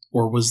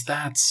 Or was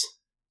that?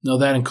 No,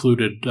 that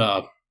included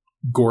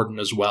Gordon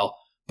as well.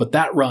 But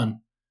that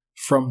run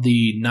from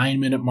the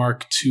 9-minute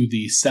mark to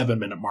the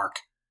 7-minute mark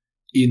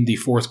in the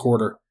fourth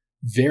quarter,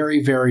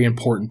 very, very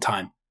important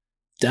time.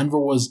 Denver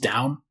was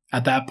down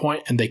at that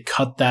point, and they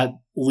cut that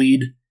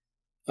lead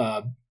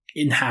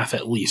in half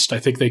at least. I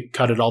think they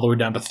cut it all the way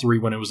down to 3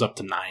 when it was up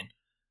to 9.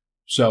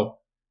 So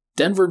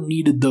Denver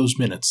needed those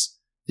minutes.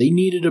 They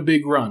needed a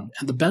big run,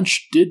 and the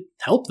bench did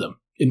help them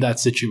in that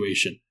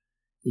situation.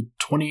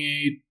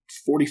 28,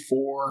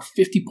 44,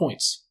 50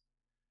 points.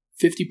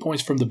 50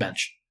 points from the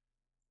bench.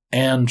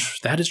 And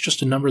that is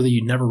just a number that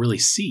you never really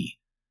see.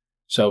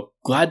 So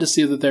glad to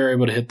see that they're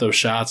able to hit those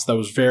shots. That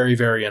was very,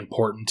 very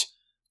important.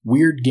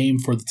 Weird game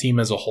for the team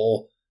as a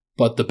whole,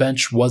 but the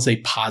bench was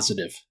a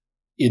positive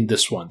in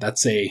this one.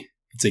 It's a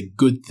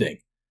good thing.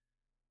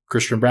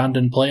 Christian Braun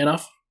didn't play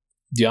enough.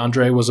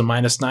 DeAndre was a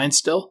 -9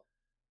 still.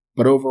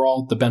 But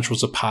overall, the bench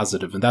was a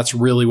positive, and that's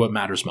really what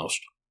matters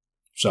most.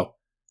 So,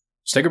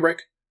 let's take a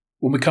break.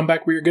 When we come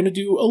back, we are going to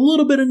do a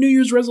little bit of New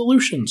Year's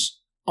resolutions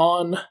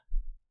on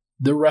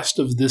the rest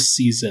of this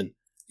season,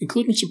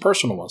 including some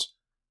personal ones.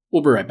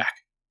 We'll be right back.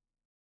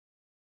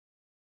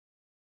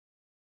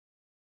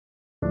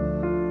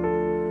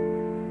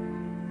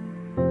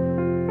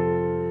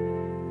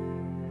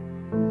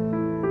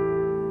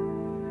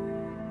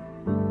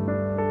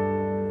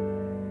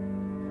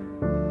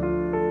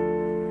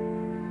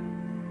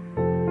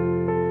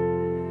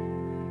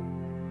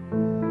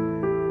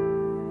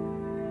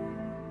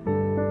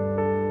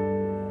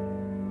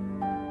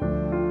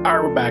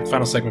 Alright, we're back.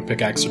 Final segment,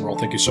 Pickaxe and Roll.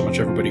 Thank you so much,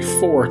 everybody,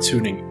 for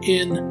tuning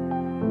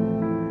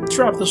in. Let's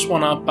wrap this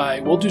one up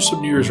we'll do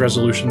some New Year's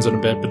resolutions in a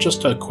bit, but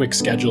just a quick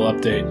schedule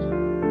update.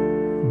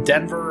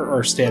 Denver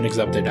or standings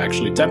update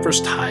actually.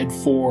 Denver's tied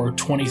for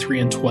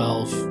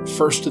 23-12,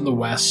 first in the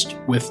West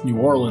with New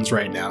Orleans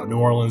right now. New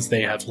Orleans,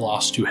 they have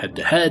lost to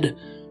head-to-head,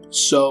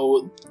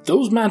 so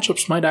those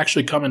matchups might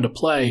actually come into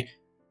play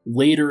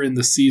later in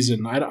the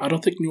season. I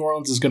don't think New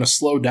Orleans is going to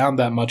slow down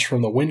that much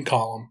from the win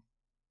column.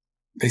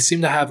 They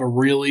seem to have a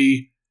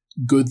really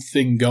good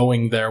thing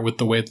going there with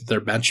the way that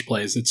their bench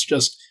plays. It's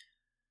just,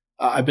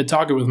 I've been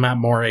talking with Matt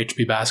Moore,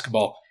 HP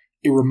Basketball.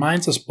 It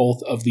reminds us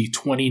both of the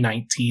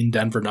 2019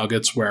 Denver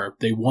Nuggets where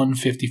they won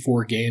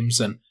 54 games,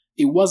 and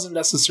it wasn't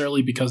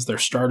necessarily because their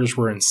starters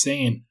were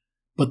insane,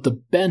 but the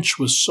bench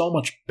was so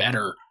much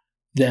better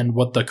than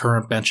what the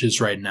current bench is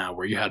right now,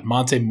 where you had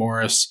Monte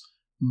Morris,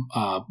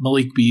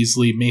 Malik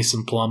Beasley,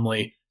 Mason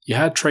Plumlee. You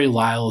had Trey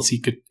Lyles, he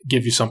could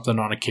give you something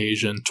on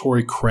occasion.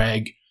 Torrey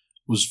Craig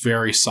was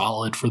very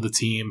solid for the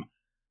team.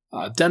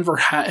 Denver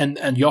had,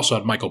 and you also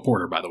had Michael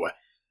Porter, by the way.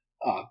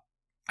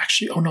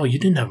 Actually, oh no, you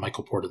didn't have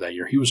Michael Porter that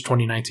year. He was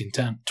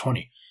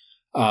 2019-20.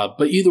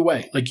 But either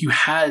way, like you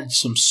had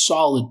some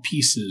solid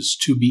pieces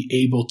to be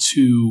able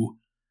to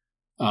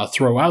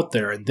throw out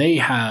there, and they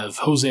have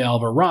Jose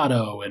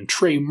Alvarado and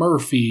Trey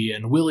Murphy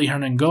and Willie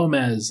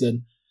Hernan-Gomez,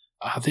 and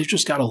they've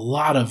just got a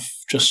lot of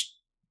just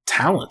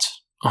talent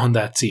on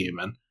that team.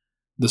 And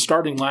the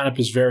starting lineup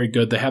is very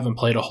good. They haven't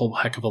played a whole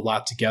heck of a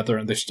lot together,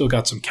 and they've still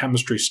got some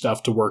chemistry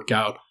stuff to work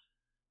out.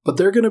 But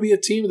they're going to be a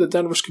team that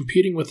Denver's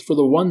competing with for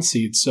the 1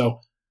 seed, so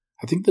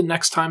I think the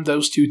next time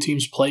those two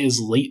teams play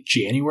is late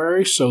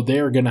January, so they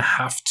are going to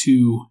have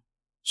to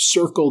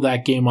circle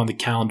that game on the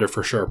calendar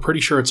for sure.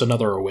 Pretty sure it's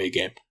another away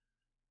game.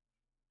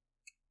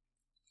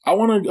 I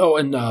want to go,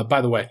 and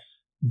by the way,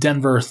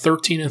 Denver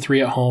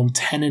 13-3 at home,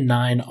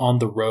 10-9 on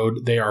the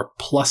road. They are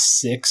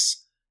 +6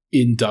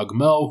 in Doug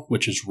Moe,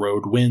 which is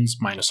road wins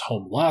minus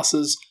home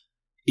losses.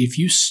 If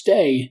you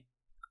stay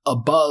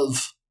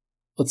above,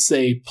 let's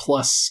say,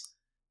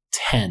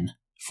 +10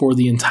 for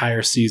the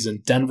entire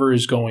season, Denver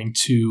is they're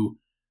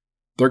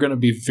going to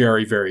be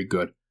very, very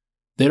good.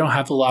 They don't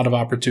have a lot of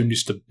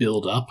opportunities to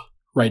build up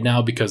right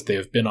now because they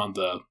have been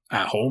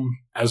at home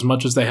as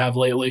much as they have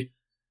lately.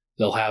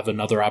 They'll have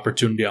another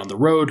opportunity on the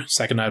road,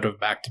 second night of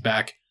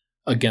back-to-back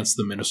against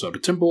the Minnesota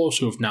Timberwolves,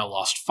 who have now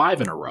lost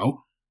 5 in a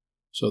row.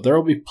 So there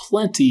will be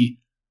plenty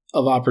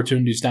of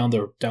opportunities down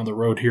the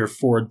road here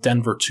for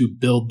Denver to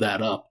build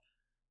that up.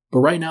 But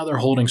right now they're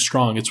holding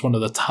strong. It's one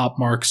of the top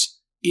marks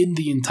in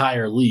the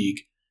entire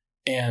league,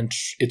 and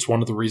it's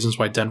one of the reasons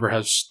why Denver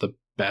has the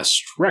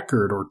best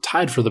record, or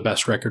tied for the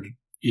best record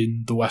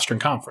in the Western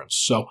Conference.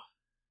 So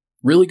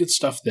really good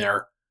stuff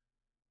there.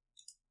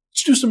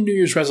 Let's do some New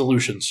Year's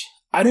resolutions.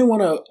 I didn't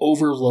want to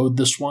overload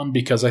this one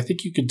because I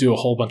think you could do a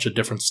whole bunch of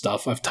different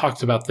stuff. I've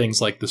talked about things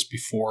like this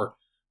before,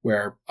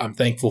 where I'm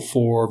thankful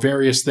for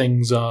various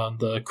things on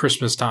the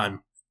Christmas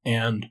time,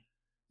 and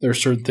there are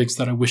certain things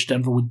that I wish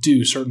Denver would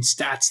do, certain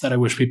stats that I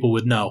wish people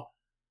would know.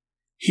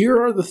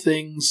 Here are the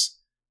things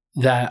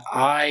that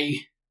I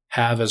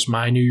have as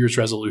my New Year's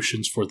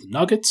resolutions for the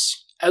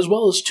Nuggets, as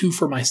well as 2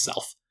 for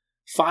myself.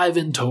 5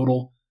 in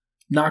total.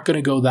 Not going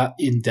to go that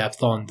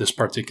in-depth on this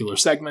particular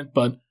segment,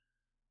 but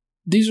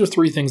these are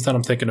 3 things that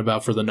I'm thinking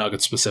about for the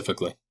Nuggets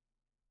specifically.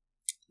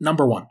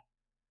 Number 1.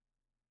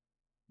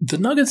 The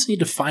Nuggets need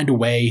to find a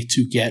way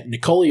to get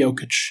Nikola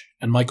Jokić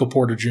and Michael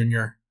Porter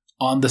Jr.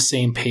 on the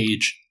same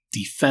page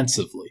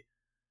defensively.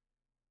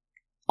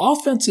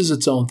 Offense is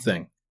its own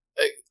thing.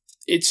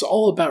 It's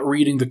all about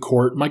reading the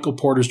court. Michael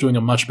Porter's doing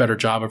a much better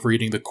job of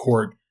reading the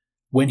court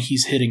when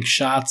he's hitting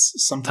shots.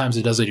 Sometimes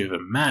it doesn't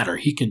even matter.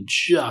 He can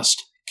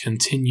just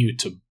continue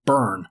to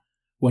burn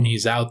when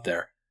he's out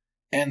there.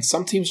 And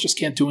some teams just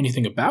can't do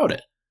anything about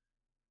it.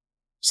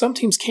 Some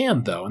teams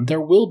can, though, and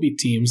there will be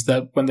teams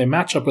that, when they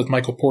match up with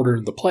Michael Porter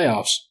in the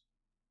playoffs,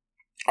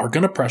 are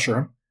going to pressure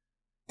him.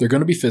 They're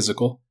going to be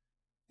physical.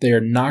 They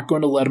are not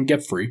going to let him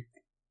get free.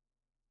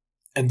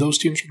 And those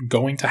teams are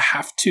going to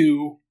have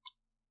to,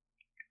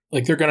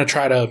 they're going to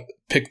try to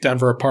pick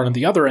Denver apart on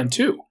the other end,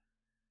 too.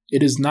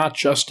 It is not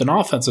just an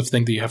offensive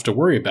thing that you have to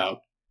worry about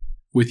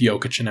with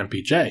Jokić and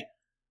MPJ.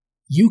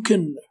 You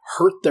can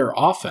hurt their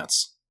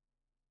offense,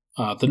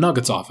 the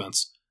Nuggets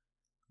offense,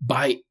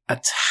 by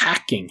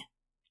attacking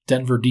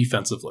Denver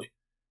defensively.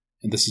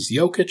 And this is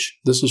Jokić,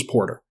 this is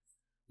Porter.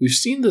 We've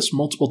seen this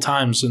multiple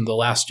times in the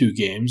last 2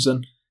 games,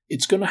 and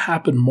it's going to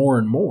happen more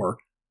and more.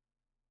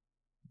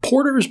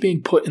 Porter is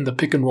being put in the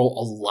pick and roll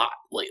a lot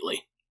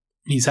lately.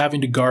 He's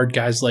having to guard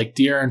guys like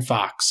De'Aaron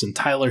Fox and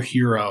Tyler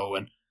Hero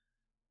and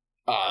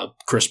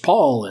Chris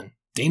Paul and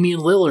Damian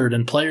Lillard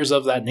and players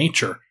of that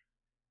nature.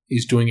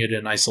 He's doing it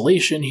in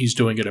isolation. He's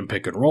doing it in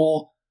pick and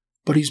roll.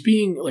 But he's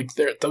being,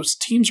 those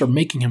teams are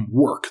making him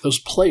work. Those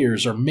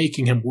players are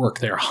making him work.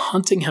 They are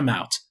hunting him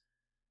out.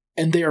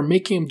 And they are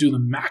making him do the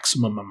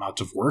maximum amount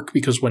of work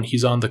because when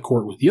he's on the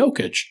court with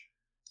Jokić,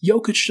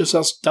 Jokić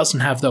just doesn't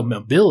have the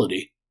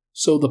mobility.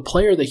 So the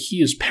player that he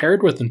is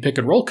paired with in pick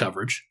and roll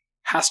coverage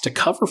has to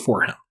cover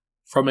for him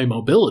from a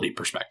mobility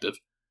perspective.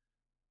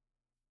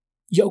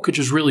 Jokić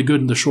is really good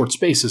in the short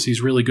spaces.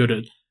 He's really good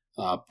at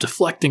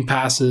deflecting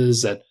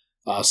passes, at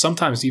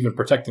sometimes even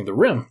protecting the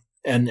rim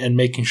and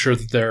making sure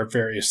that there are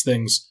various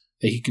things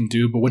that he can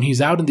do, but when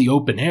he's out in the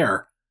open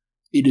air,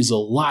 it is a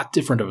lot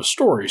different of a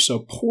story. So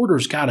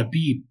Porter's got to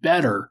be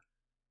better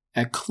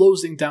at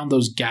closing down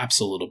those gaps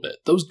a little bit.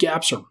 Those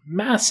gaps are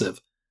massive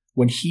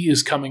when he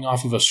is coming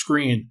off of a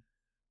screen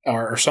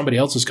or somebody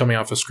else is coming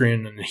off a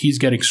screen and he's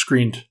getting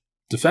screened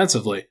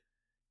defensively.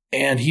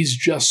 And he's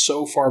just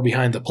so far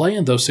behind the play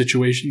in those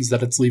situations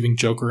that it's leaving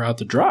Joker out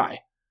to dry.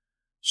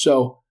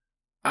 So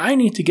I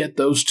need to get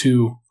those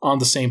two on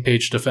the same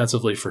page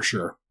defensively for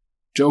sure.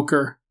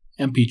 Joker,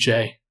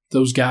 MPJ,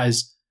 those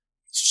guys,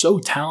 so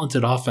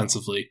talented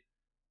offensively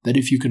that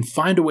if you can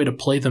find a way to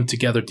play them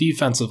together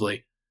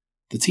defensively,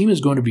 the team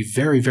is going to be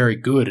very, very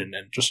good and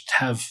just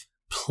have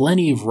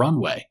plenty of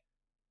runway.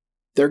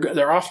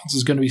 Their offense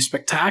is going to be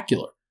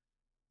spectacular.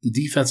 The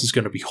defense is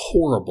going to be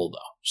horrible, though.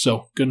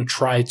 So going to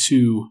try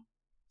to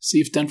see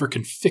if Denver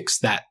can fix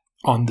that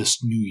on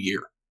this new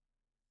year.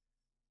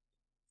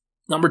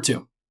 Number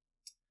 2.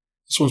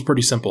 This one's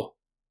pretty simple.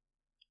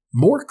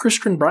 More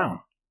Christian Braun.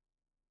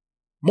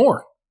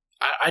 More.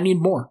 I need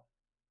more.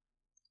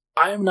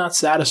 I am not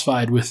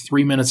satisfied with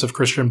 3 minutes of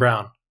Christian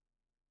Braun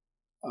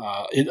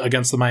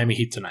against the Miami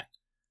Heat tonight.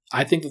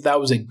 I think that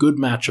was a good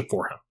matchup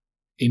for him.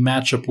 A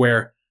matchup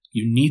where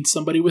you need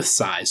somebody with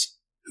size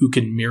who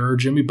can mirror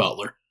Jimmy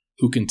Butler,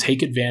 who can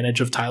take advantage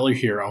of Tyler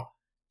Hero,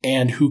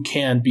 and who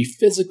can be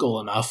physical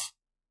enough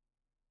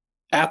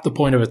at the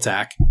point of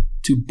attack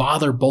to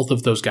bother both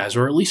of those guys,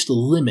 or at least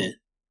limit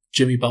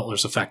Jimmy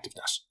Butler's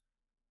effectiveness.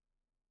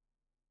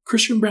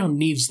 Christian Braun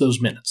needs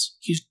those minutes.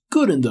 He's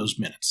good in those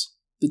minutes.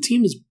 The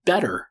team is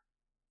better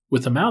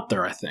with him out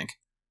there, I think,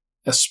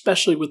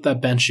 especially with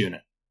that bench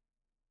unit.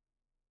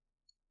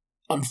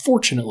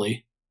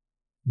 Unfortunately,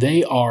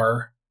 they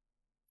are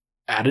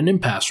at an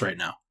impasse right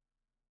now,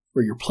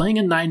 where you're playing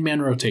a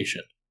 9-man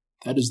rotation.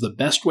 That is the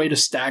best way to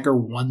stagger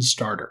one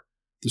starter.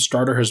 The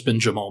starter has been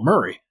Jamal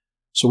Murray.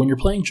 So when you're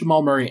playing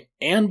Jamal Murray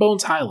and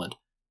Bones Highland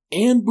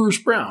and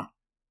Bruce Brown,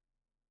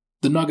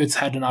 the Nuggets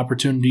had an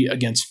opportunity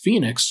against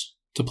Phoenix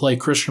to play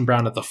Christian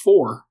Braun at the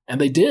 4,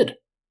 and they did.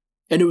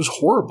 And it was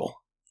horrible.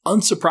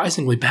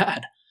 Unsurprisingly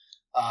bad.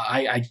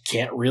 I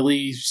can't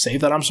really say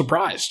that I'm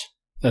surprised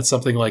that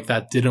something like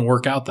that didn't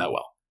work out that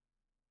well.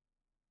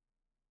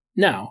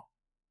 Now,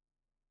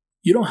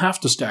 you don't have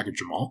to stagger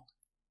Jamal.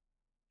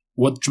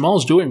 What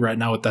Jamal's doing right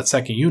now with that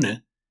second unit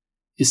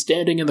is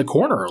standing in the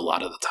corner a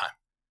lot of the time.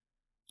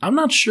 I'm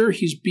not sure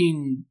he's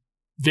being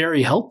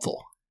very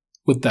helpful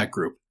with that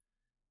group.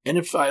 And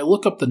if I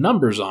look up the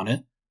numbers on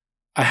it,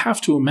 I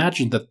have to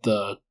imagine that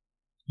the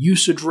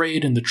usage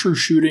rate and the true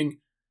shooting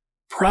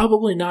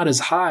probably not as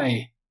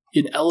high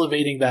in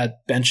elevating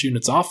that bench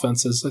unit's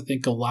offense as I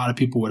think a lot of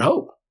people would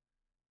hope.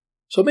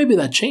 So maybe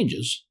that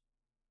changes.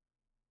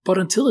 But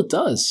until it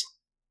does,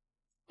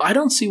 I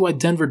don't see why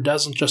Denver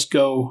doesn't just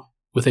go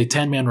with a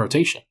 10-man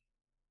rotation.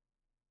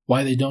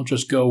 Why they don't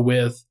just go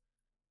with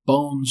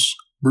Bones,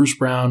 Bruce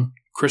Brown,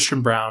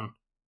 Christian Braun,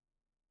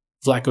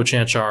 Vlatko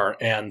Cancar,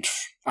 and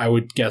I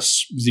would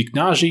guess Zeke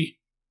Naji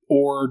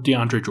or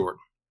DeAndre Jordan.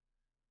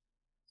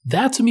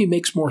 That to me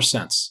makes more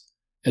sense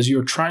as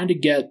you're trying to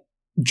get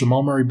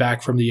Jamal Murray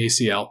back from the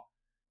ACL,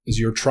 as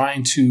you're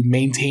trying to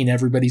maintain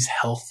everybody's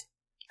health,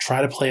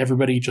 try to play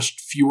everybody just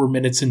fewer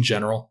minutes in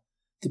general.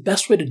 The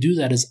best way to do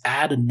that is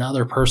add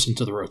another person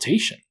to the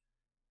rotation.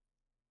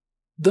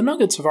 The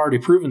Nuggets have already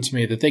proven to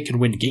me that they can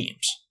win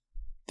games.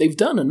 They've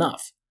done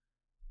enough.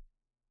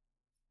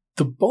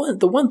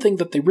 The one thing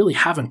that they really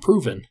haven't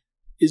proven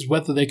is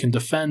whether they can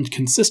defend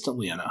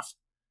consistently enough.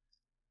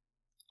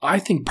 I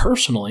think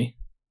personally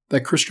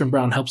that Christian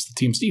Braun helps the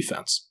team's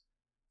defense.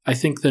 I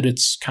think that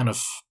it's kind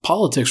of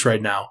politics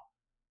right now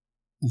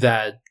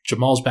that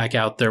Jamal's back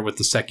out there with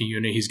the second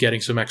unit. He's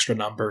getting some extra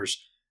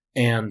numbers,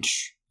 and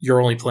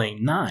you're only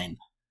playing 9.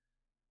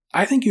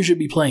 I think you should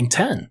be playing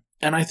 10.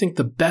 And I think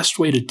the best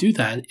way to do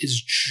that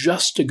is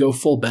just to go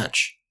full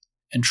bench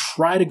and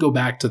try to go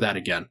back to that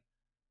again.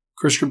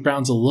 Christian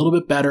Braun's a little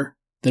bit better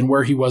than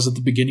where he was at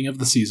the beginning of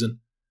the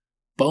season.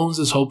 Bones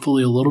is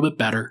hopefully a little bit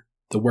better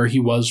than where he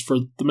was for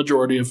the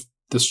majority of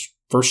this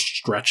first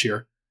stretch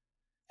here.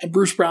 And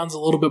Bruce Brown's a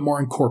little bit more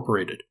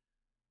incorporated.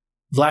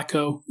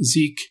 Vlatko,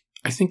 Zeke,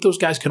 I think those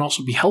guys can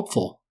also be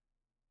helpful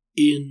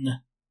in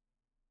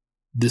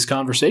this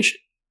conversation.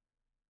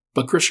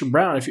 But Christian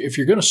Braun, if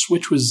you're going to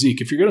switch with Zeke,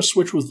 if you're going to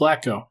switch with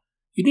Vlatko,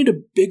 you need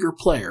a bigger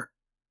player.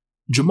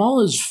 Jamal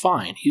is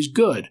fine. He's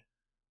good.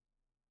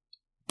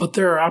 But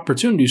there are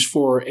opportunities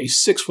for a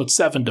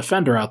 6'7"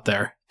 defender out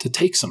there to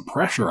take some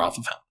pressure off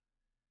of him.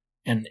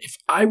 And if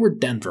I were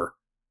Denver,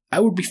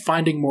 I would be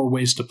finding more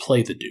ways to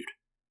play the dude.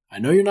 I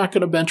know you're not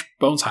going to bench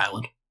Bones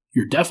Highland.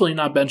 You're definitely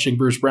not benching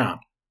Bruce Brown.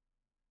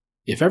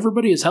 If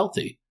everybody is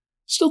healthy,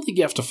 still think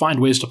you have to find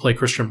ways to play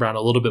Christian Braun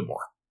a little bit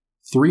more.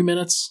 3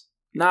 minutes,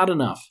 not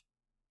enough.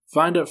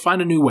 Find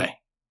a new way.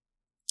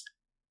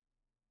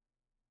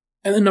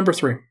 And then number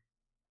 3.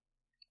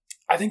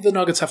 I think the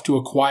Nuggets have to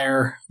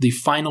acquire the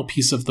final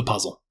piece of the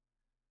puzzle.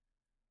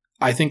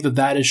 I think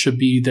that should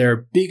be their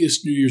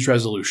biggest New Year's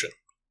resolution,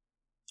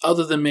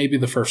 other than maybe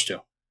the first 2.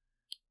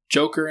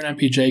 Joker and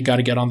MPJ got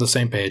to get on the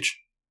same page.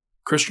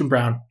 Christian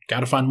Braun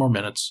got to find more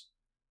minutes.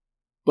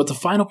 But the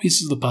final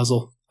piece of the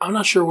puzzle, I'm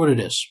not sure what it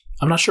is.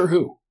 I'm not sure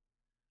who.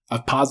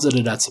 I've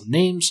posited at some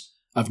names.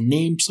 I've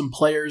named some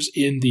players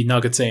in the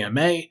Nuggets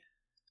AMA,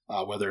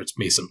 whether it's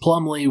Mason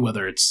Plumlee,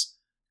 whether it's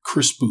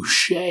Chris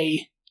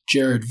Boucher,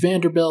 Jared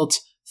Vanderbilt,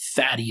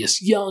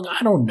 Thaddeus Young.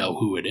 I don't know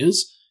who it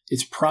is.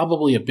 It's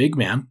probably a big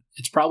man.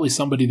 It's probably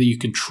somebody that you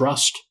can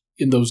trust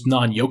in those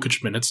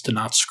non-Jokić minutes to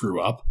not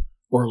screw up,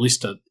 or at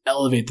least to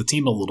elevate the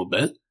team a little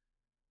bit.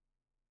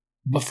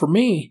 But for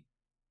me,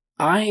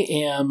 I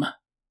am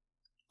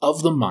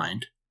of the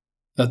mind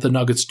that the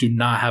Nuggets do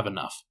not have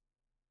enough.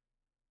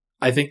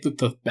 I think that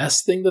the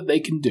best thing that they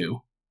can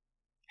do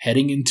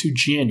heading into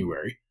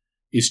January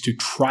is to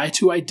try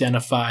to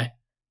identify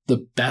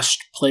the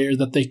best player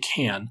that they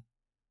can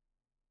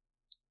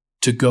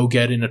to go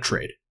get in a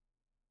trade.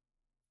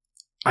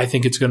 I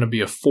think it's going to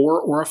be a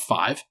 4 or a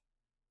 5.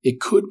 It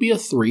could be a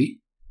 3.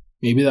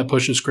 Maybe that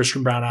pushes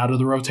Christian Braun out of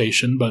the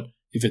rotation, but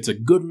if it's a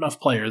good enough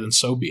player, then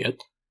so be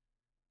it.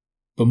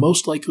 But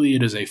most likely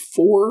it is a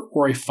 4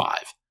 or a 5.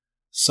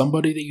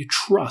 Somebody that you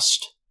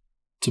trust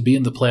to be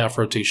in the playoff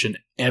rotation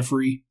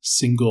every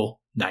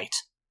single night.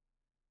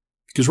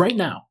 Because right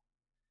now,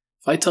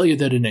 if I tell you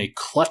that in a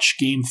clutch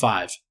Game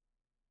 5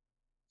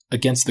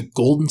 against the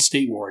Golden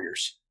State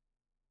Warriors,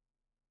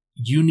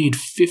 you need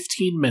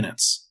 15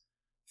 minutes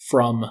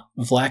from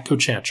Vlatko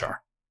Cancar.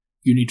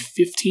 You need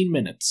 15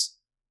 minutes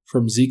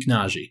from Zeke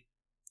Naji.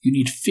 You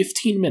need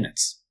 15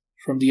 minutes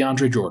from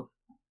DeAndre Jordan.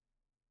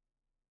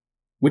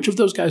 Which of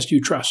those guys do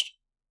you trust?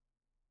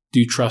 Do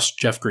you trust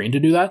Jeff Green to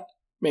do that?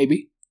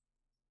 Maybe.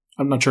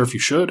 I'm not sure if you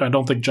should. I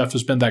don't think Jeff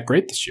has been that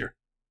great this year.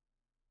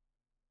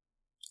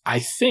 I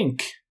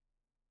think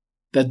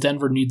that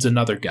Denver needs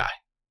another guy.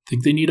 I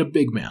think they need a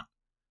big man.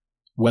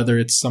 Whether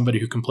it's somebody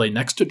who can play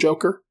next to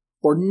Joker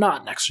or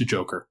not next to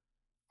Joker,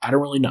 I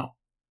don't really know.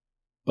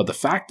 But the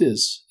fact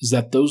is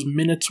that those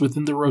minutes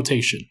within the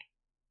rotation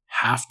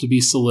have to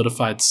be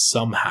solidified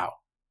somehow.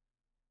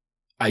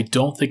 I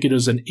don't think it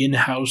is an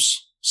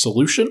in-house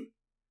solution.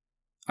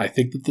 I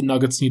think that the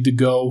Nuggets need to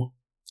go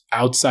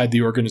outside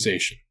the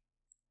organization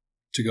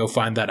to go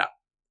find that out.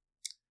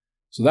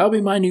 So that'll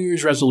be my New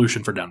Year's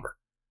resolution for Denver.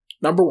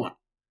 Number 1,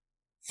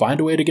 find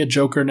a way to get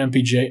Joker and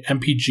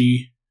MPJ,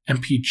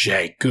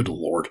 good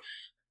lord,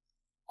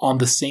 on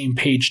the same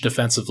page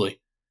defensively.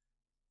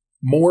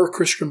 More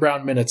Christian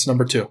Braun minutes,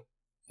 number 2.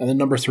 And then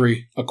number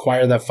 3,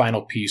 acquire that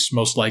final piece,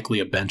 most likely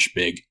a bench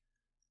big.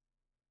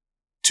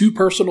 2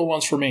 personal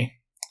ones for me.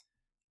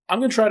 I'm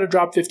going to try to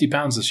drop 50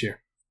 pounds this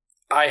year.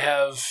 I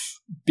have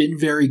been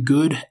very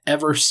good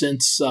ever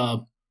since,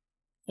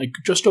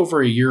 just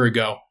over a year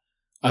ago.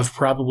 I've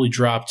probably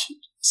dropped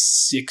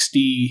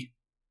 60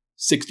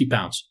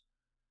 pounds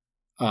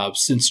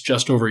since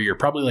just over a year,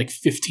 probably like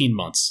 15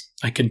 months.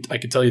 I can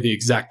tell you the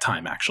exact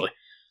time, actually.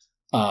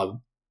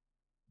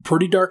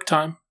 Pretty dark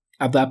time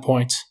at that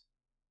point.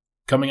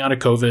 Coming out of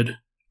COVID,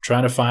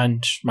 trying to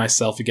find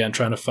myself again,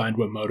 trying to find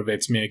what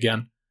motivates me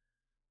again.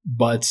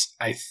 But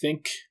I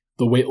think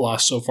the weight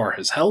loss so far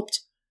has helped,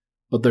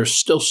 but there's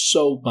still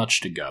so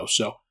much to go.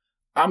 So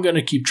I'm going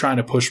to keep trying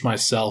to push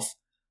myself.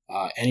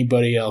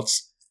 Anybody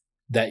else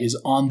that is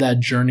on that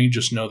journey,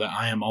 just know that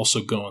I am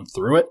also going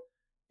through it.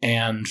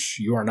 And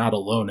you are not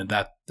alone in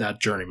that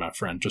journey, my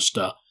friend. Just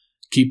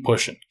keep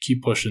pushing.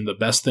 Keep pushing. The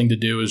best thing to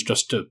do is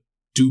just to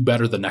do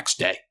better the next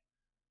day.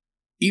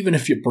 Even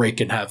if you break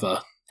and have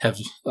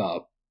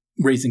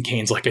Raising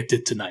Cane's like I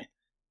did tonight.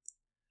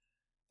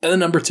 And then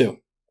number 2.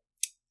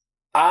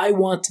 I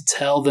want to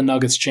tell the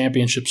Nuggets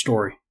championship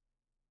story.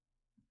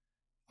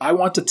 I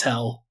want to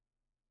tell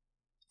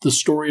the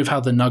story of how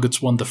the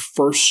Nuggets won the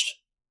first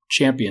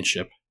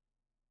championship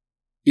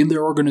in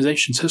their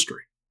organization's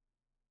history.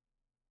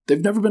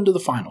 They've never been to the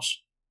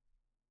finals.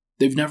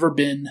 They've never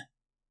been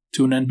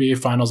to an NBA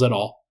Finals at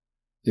all.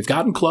 They've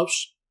gotten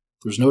close.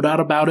 There's no doubt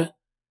about it.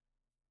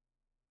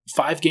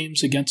 5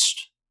 games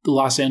against the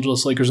Los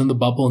Angeles Lakers in the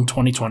bubble in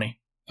 2020.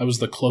 That was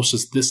the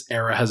closest this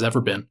era has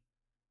ever been.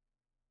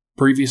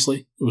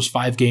 Previously, it was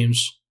 5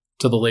 games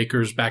to the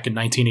Lakers back in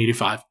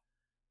 1985.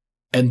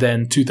 And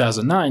then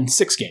 2009,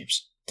 6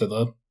 games to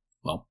the,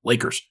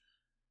 Lakers.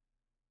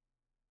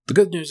 The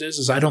good news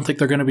is I don't think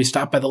they're going to be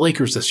stopped by the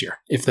Lakers this year.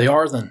 If they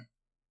are, then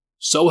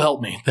so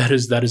help me. That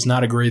is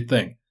not a great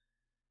thing.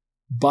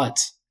 But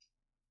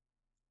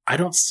I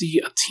don't see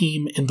a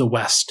team in the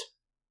West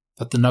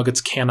that the Nuggets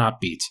cannot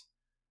beat.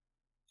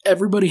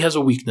 Everybody has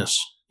a weakness,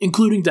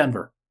 including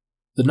Denver.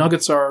 The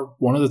Nuggets are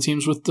one of the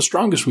teams with the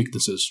strongest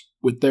weaknesses,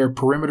 with their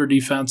perimeter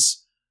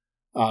defense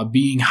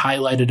being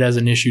highlighted as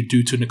an issue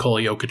due to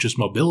Nikola Jokic's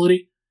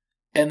mobility,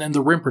 and then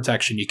the rim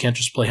protection. You can't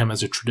just play him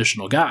as a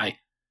traditional guy.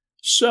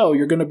 So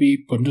you're going to be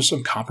put into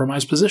some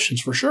compromised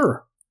positions for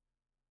sure.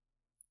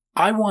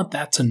 I want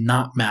that to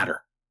not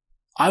matter.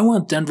 I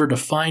want Denver to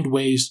find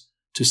ways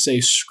to say,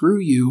 screw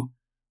you,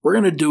 we're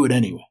going to do it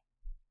anyway.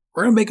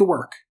 We're going to make it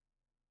work.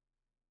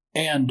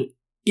 And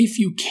if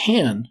you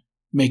can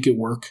make it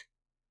work,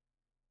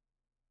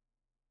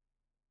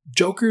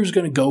 Joker is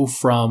going to go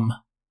from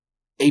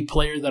a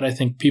player that I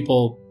think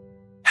people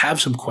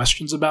have some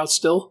questions about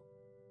still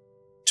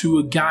to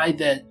a guy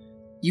that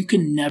you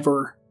can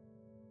never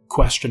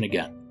question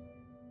again.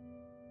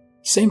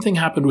 Same thing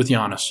happened with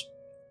Giannis.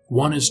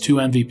 Won his 2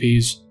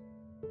 MVPs,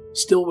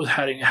 still was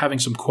having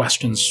some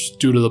questions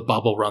due to the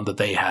bubble run that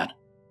they had.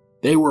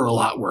 They were a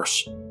lot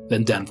worse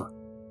than Denver.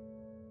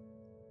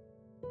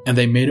 And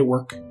they made it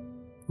work.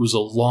 It was a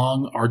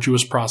long,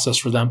 arduous process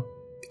for them,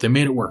 but they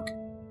made it work.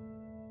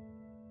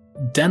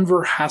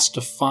 Denver has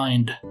to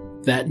find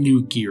that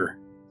new gear.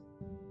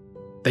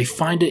 They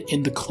find it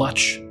in the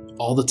clutch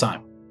all the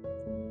time.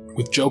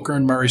 With Jokić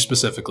and Murray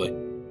specifically.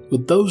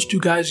 With those 2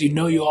 guys, you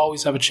know you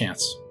always have a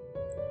chance.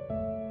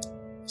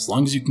 As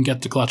long as you can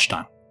get to clutch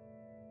time.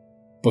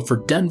 But for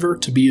Denver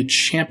to be a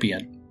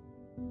champion,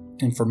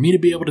 and for me to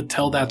be able to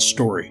tell that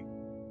story,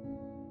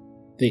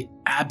 they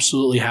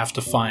absolutely have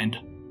to find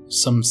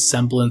some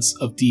semblance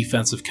of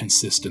defensive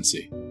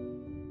consistency.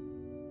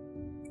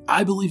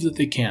 I believe that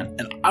they can,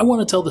 and I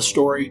want to tell the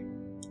story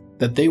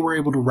that they were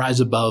able to rise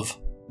above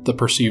the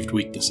perceived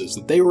weaknesses,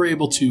 that they were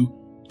able to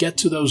get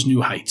to those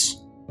new heights.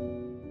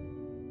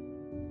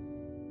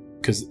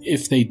 Because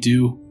if they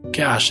do,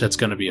 gosh, that's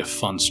going to be a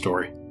fun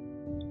story.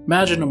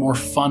 Imagine a more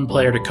fun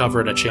player to cover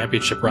in a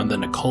championship run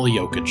than Nikola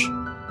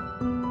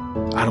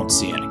Jokić. I don't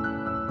see any.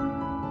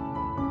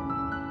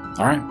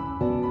 Alright,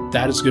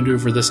 that is going to do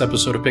it for this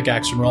episode of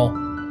Pickaxe and Roll.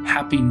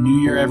 Happy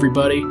New Year,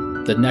 everybody.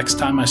 The next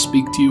time I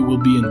speak to you will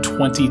be in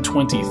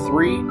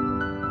 2023.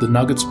 The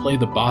Nuggets play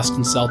the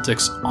Boston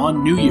Celtics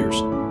on New Year's.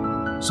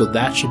 So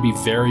that should be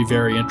very,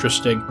 very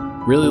interesting.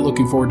 Really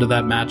looking forward to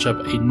that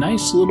matchup. A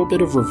nice little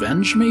bit of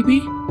revenge, maybe,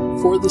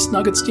 for this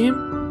Nuggets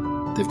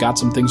team. They've got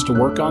some things to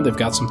work on. They've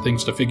got some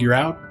things to figure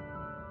out.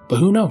 But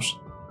who knows?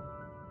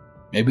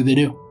 Maybe they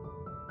do.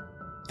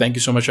 Thank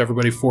you so much,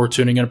 everybody, for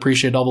tuning in.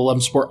 Appreciate all the love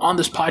and support on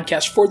this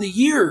podcast for the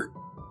year.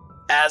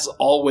 As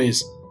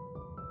always,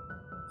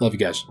 love you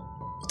guys.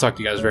 I'll talk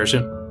to you guys very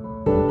soon.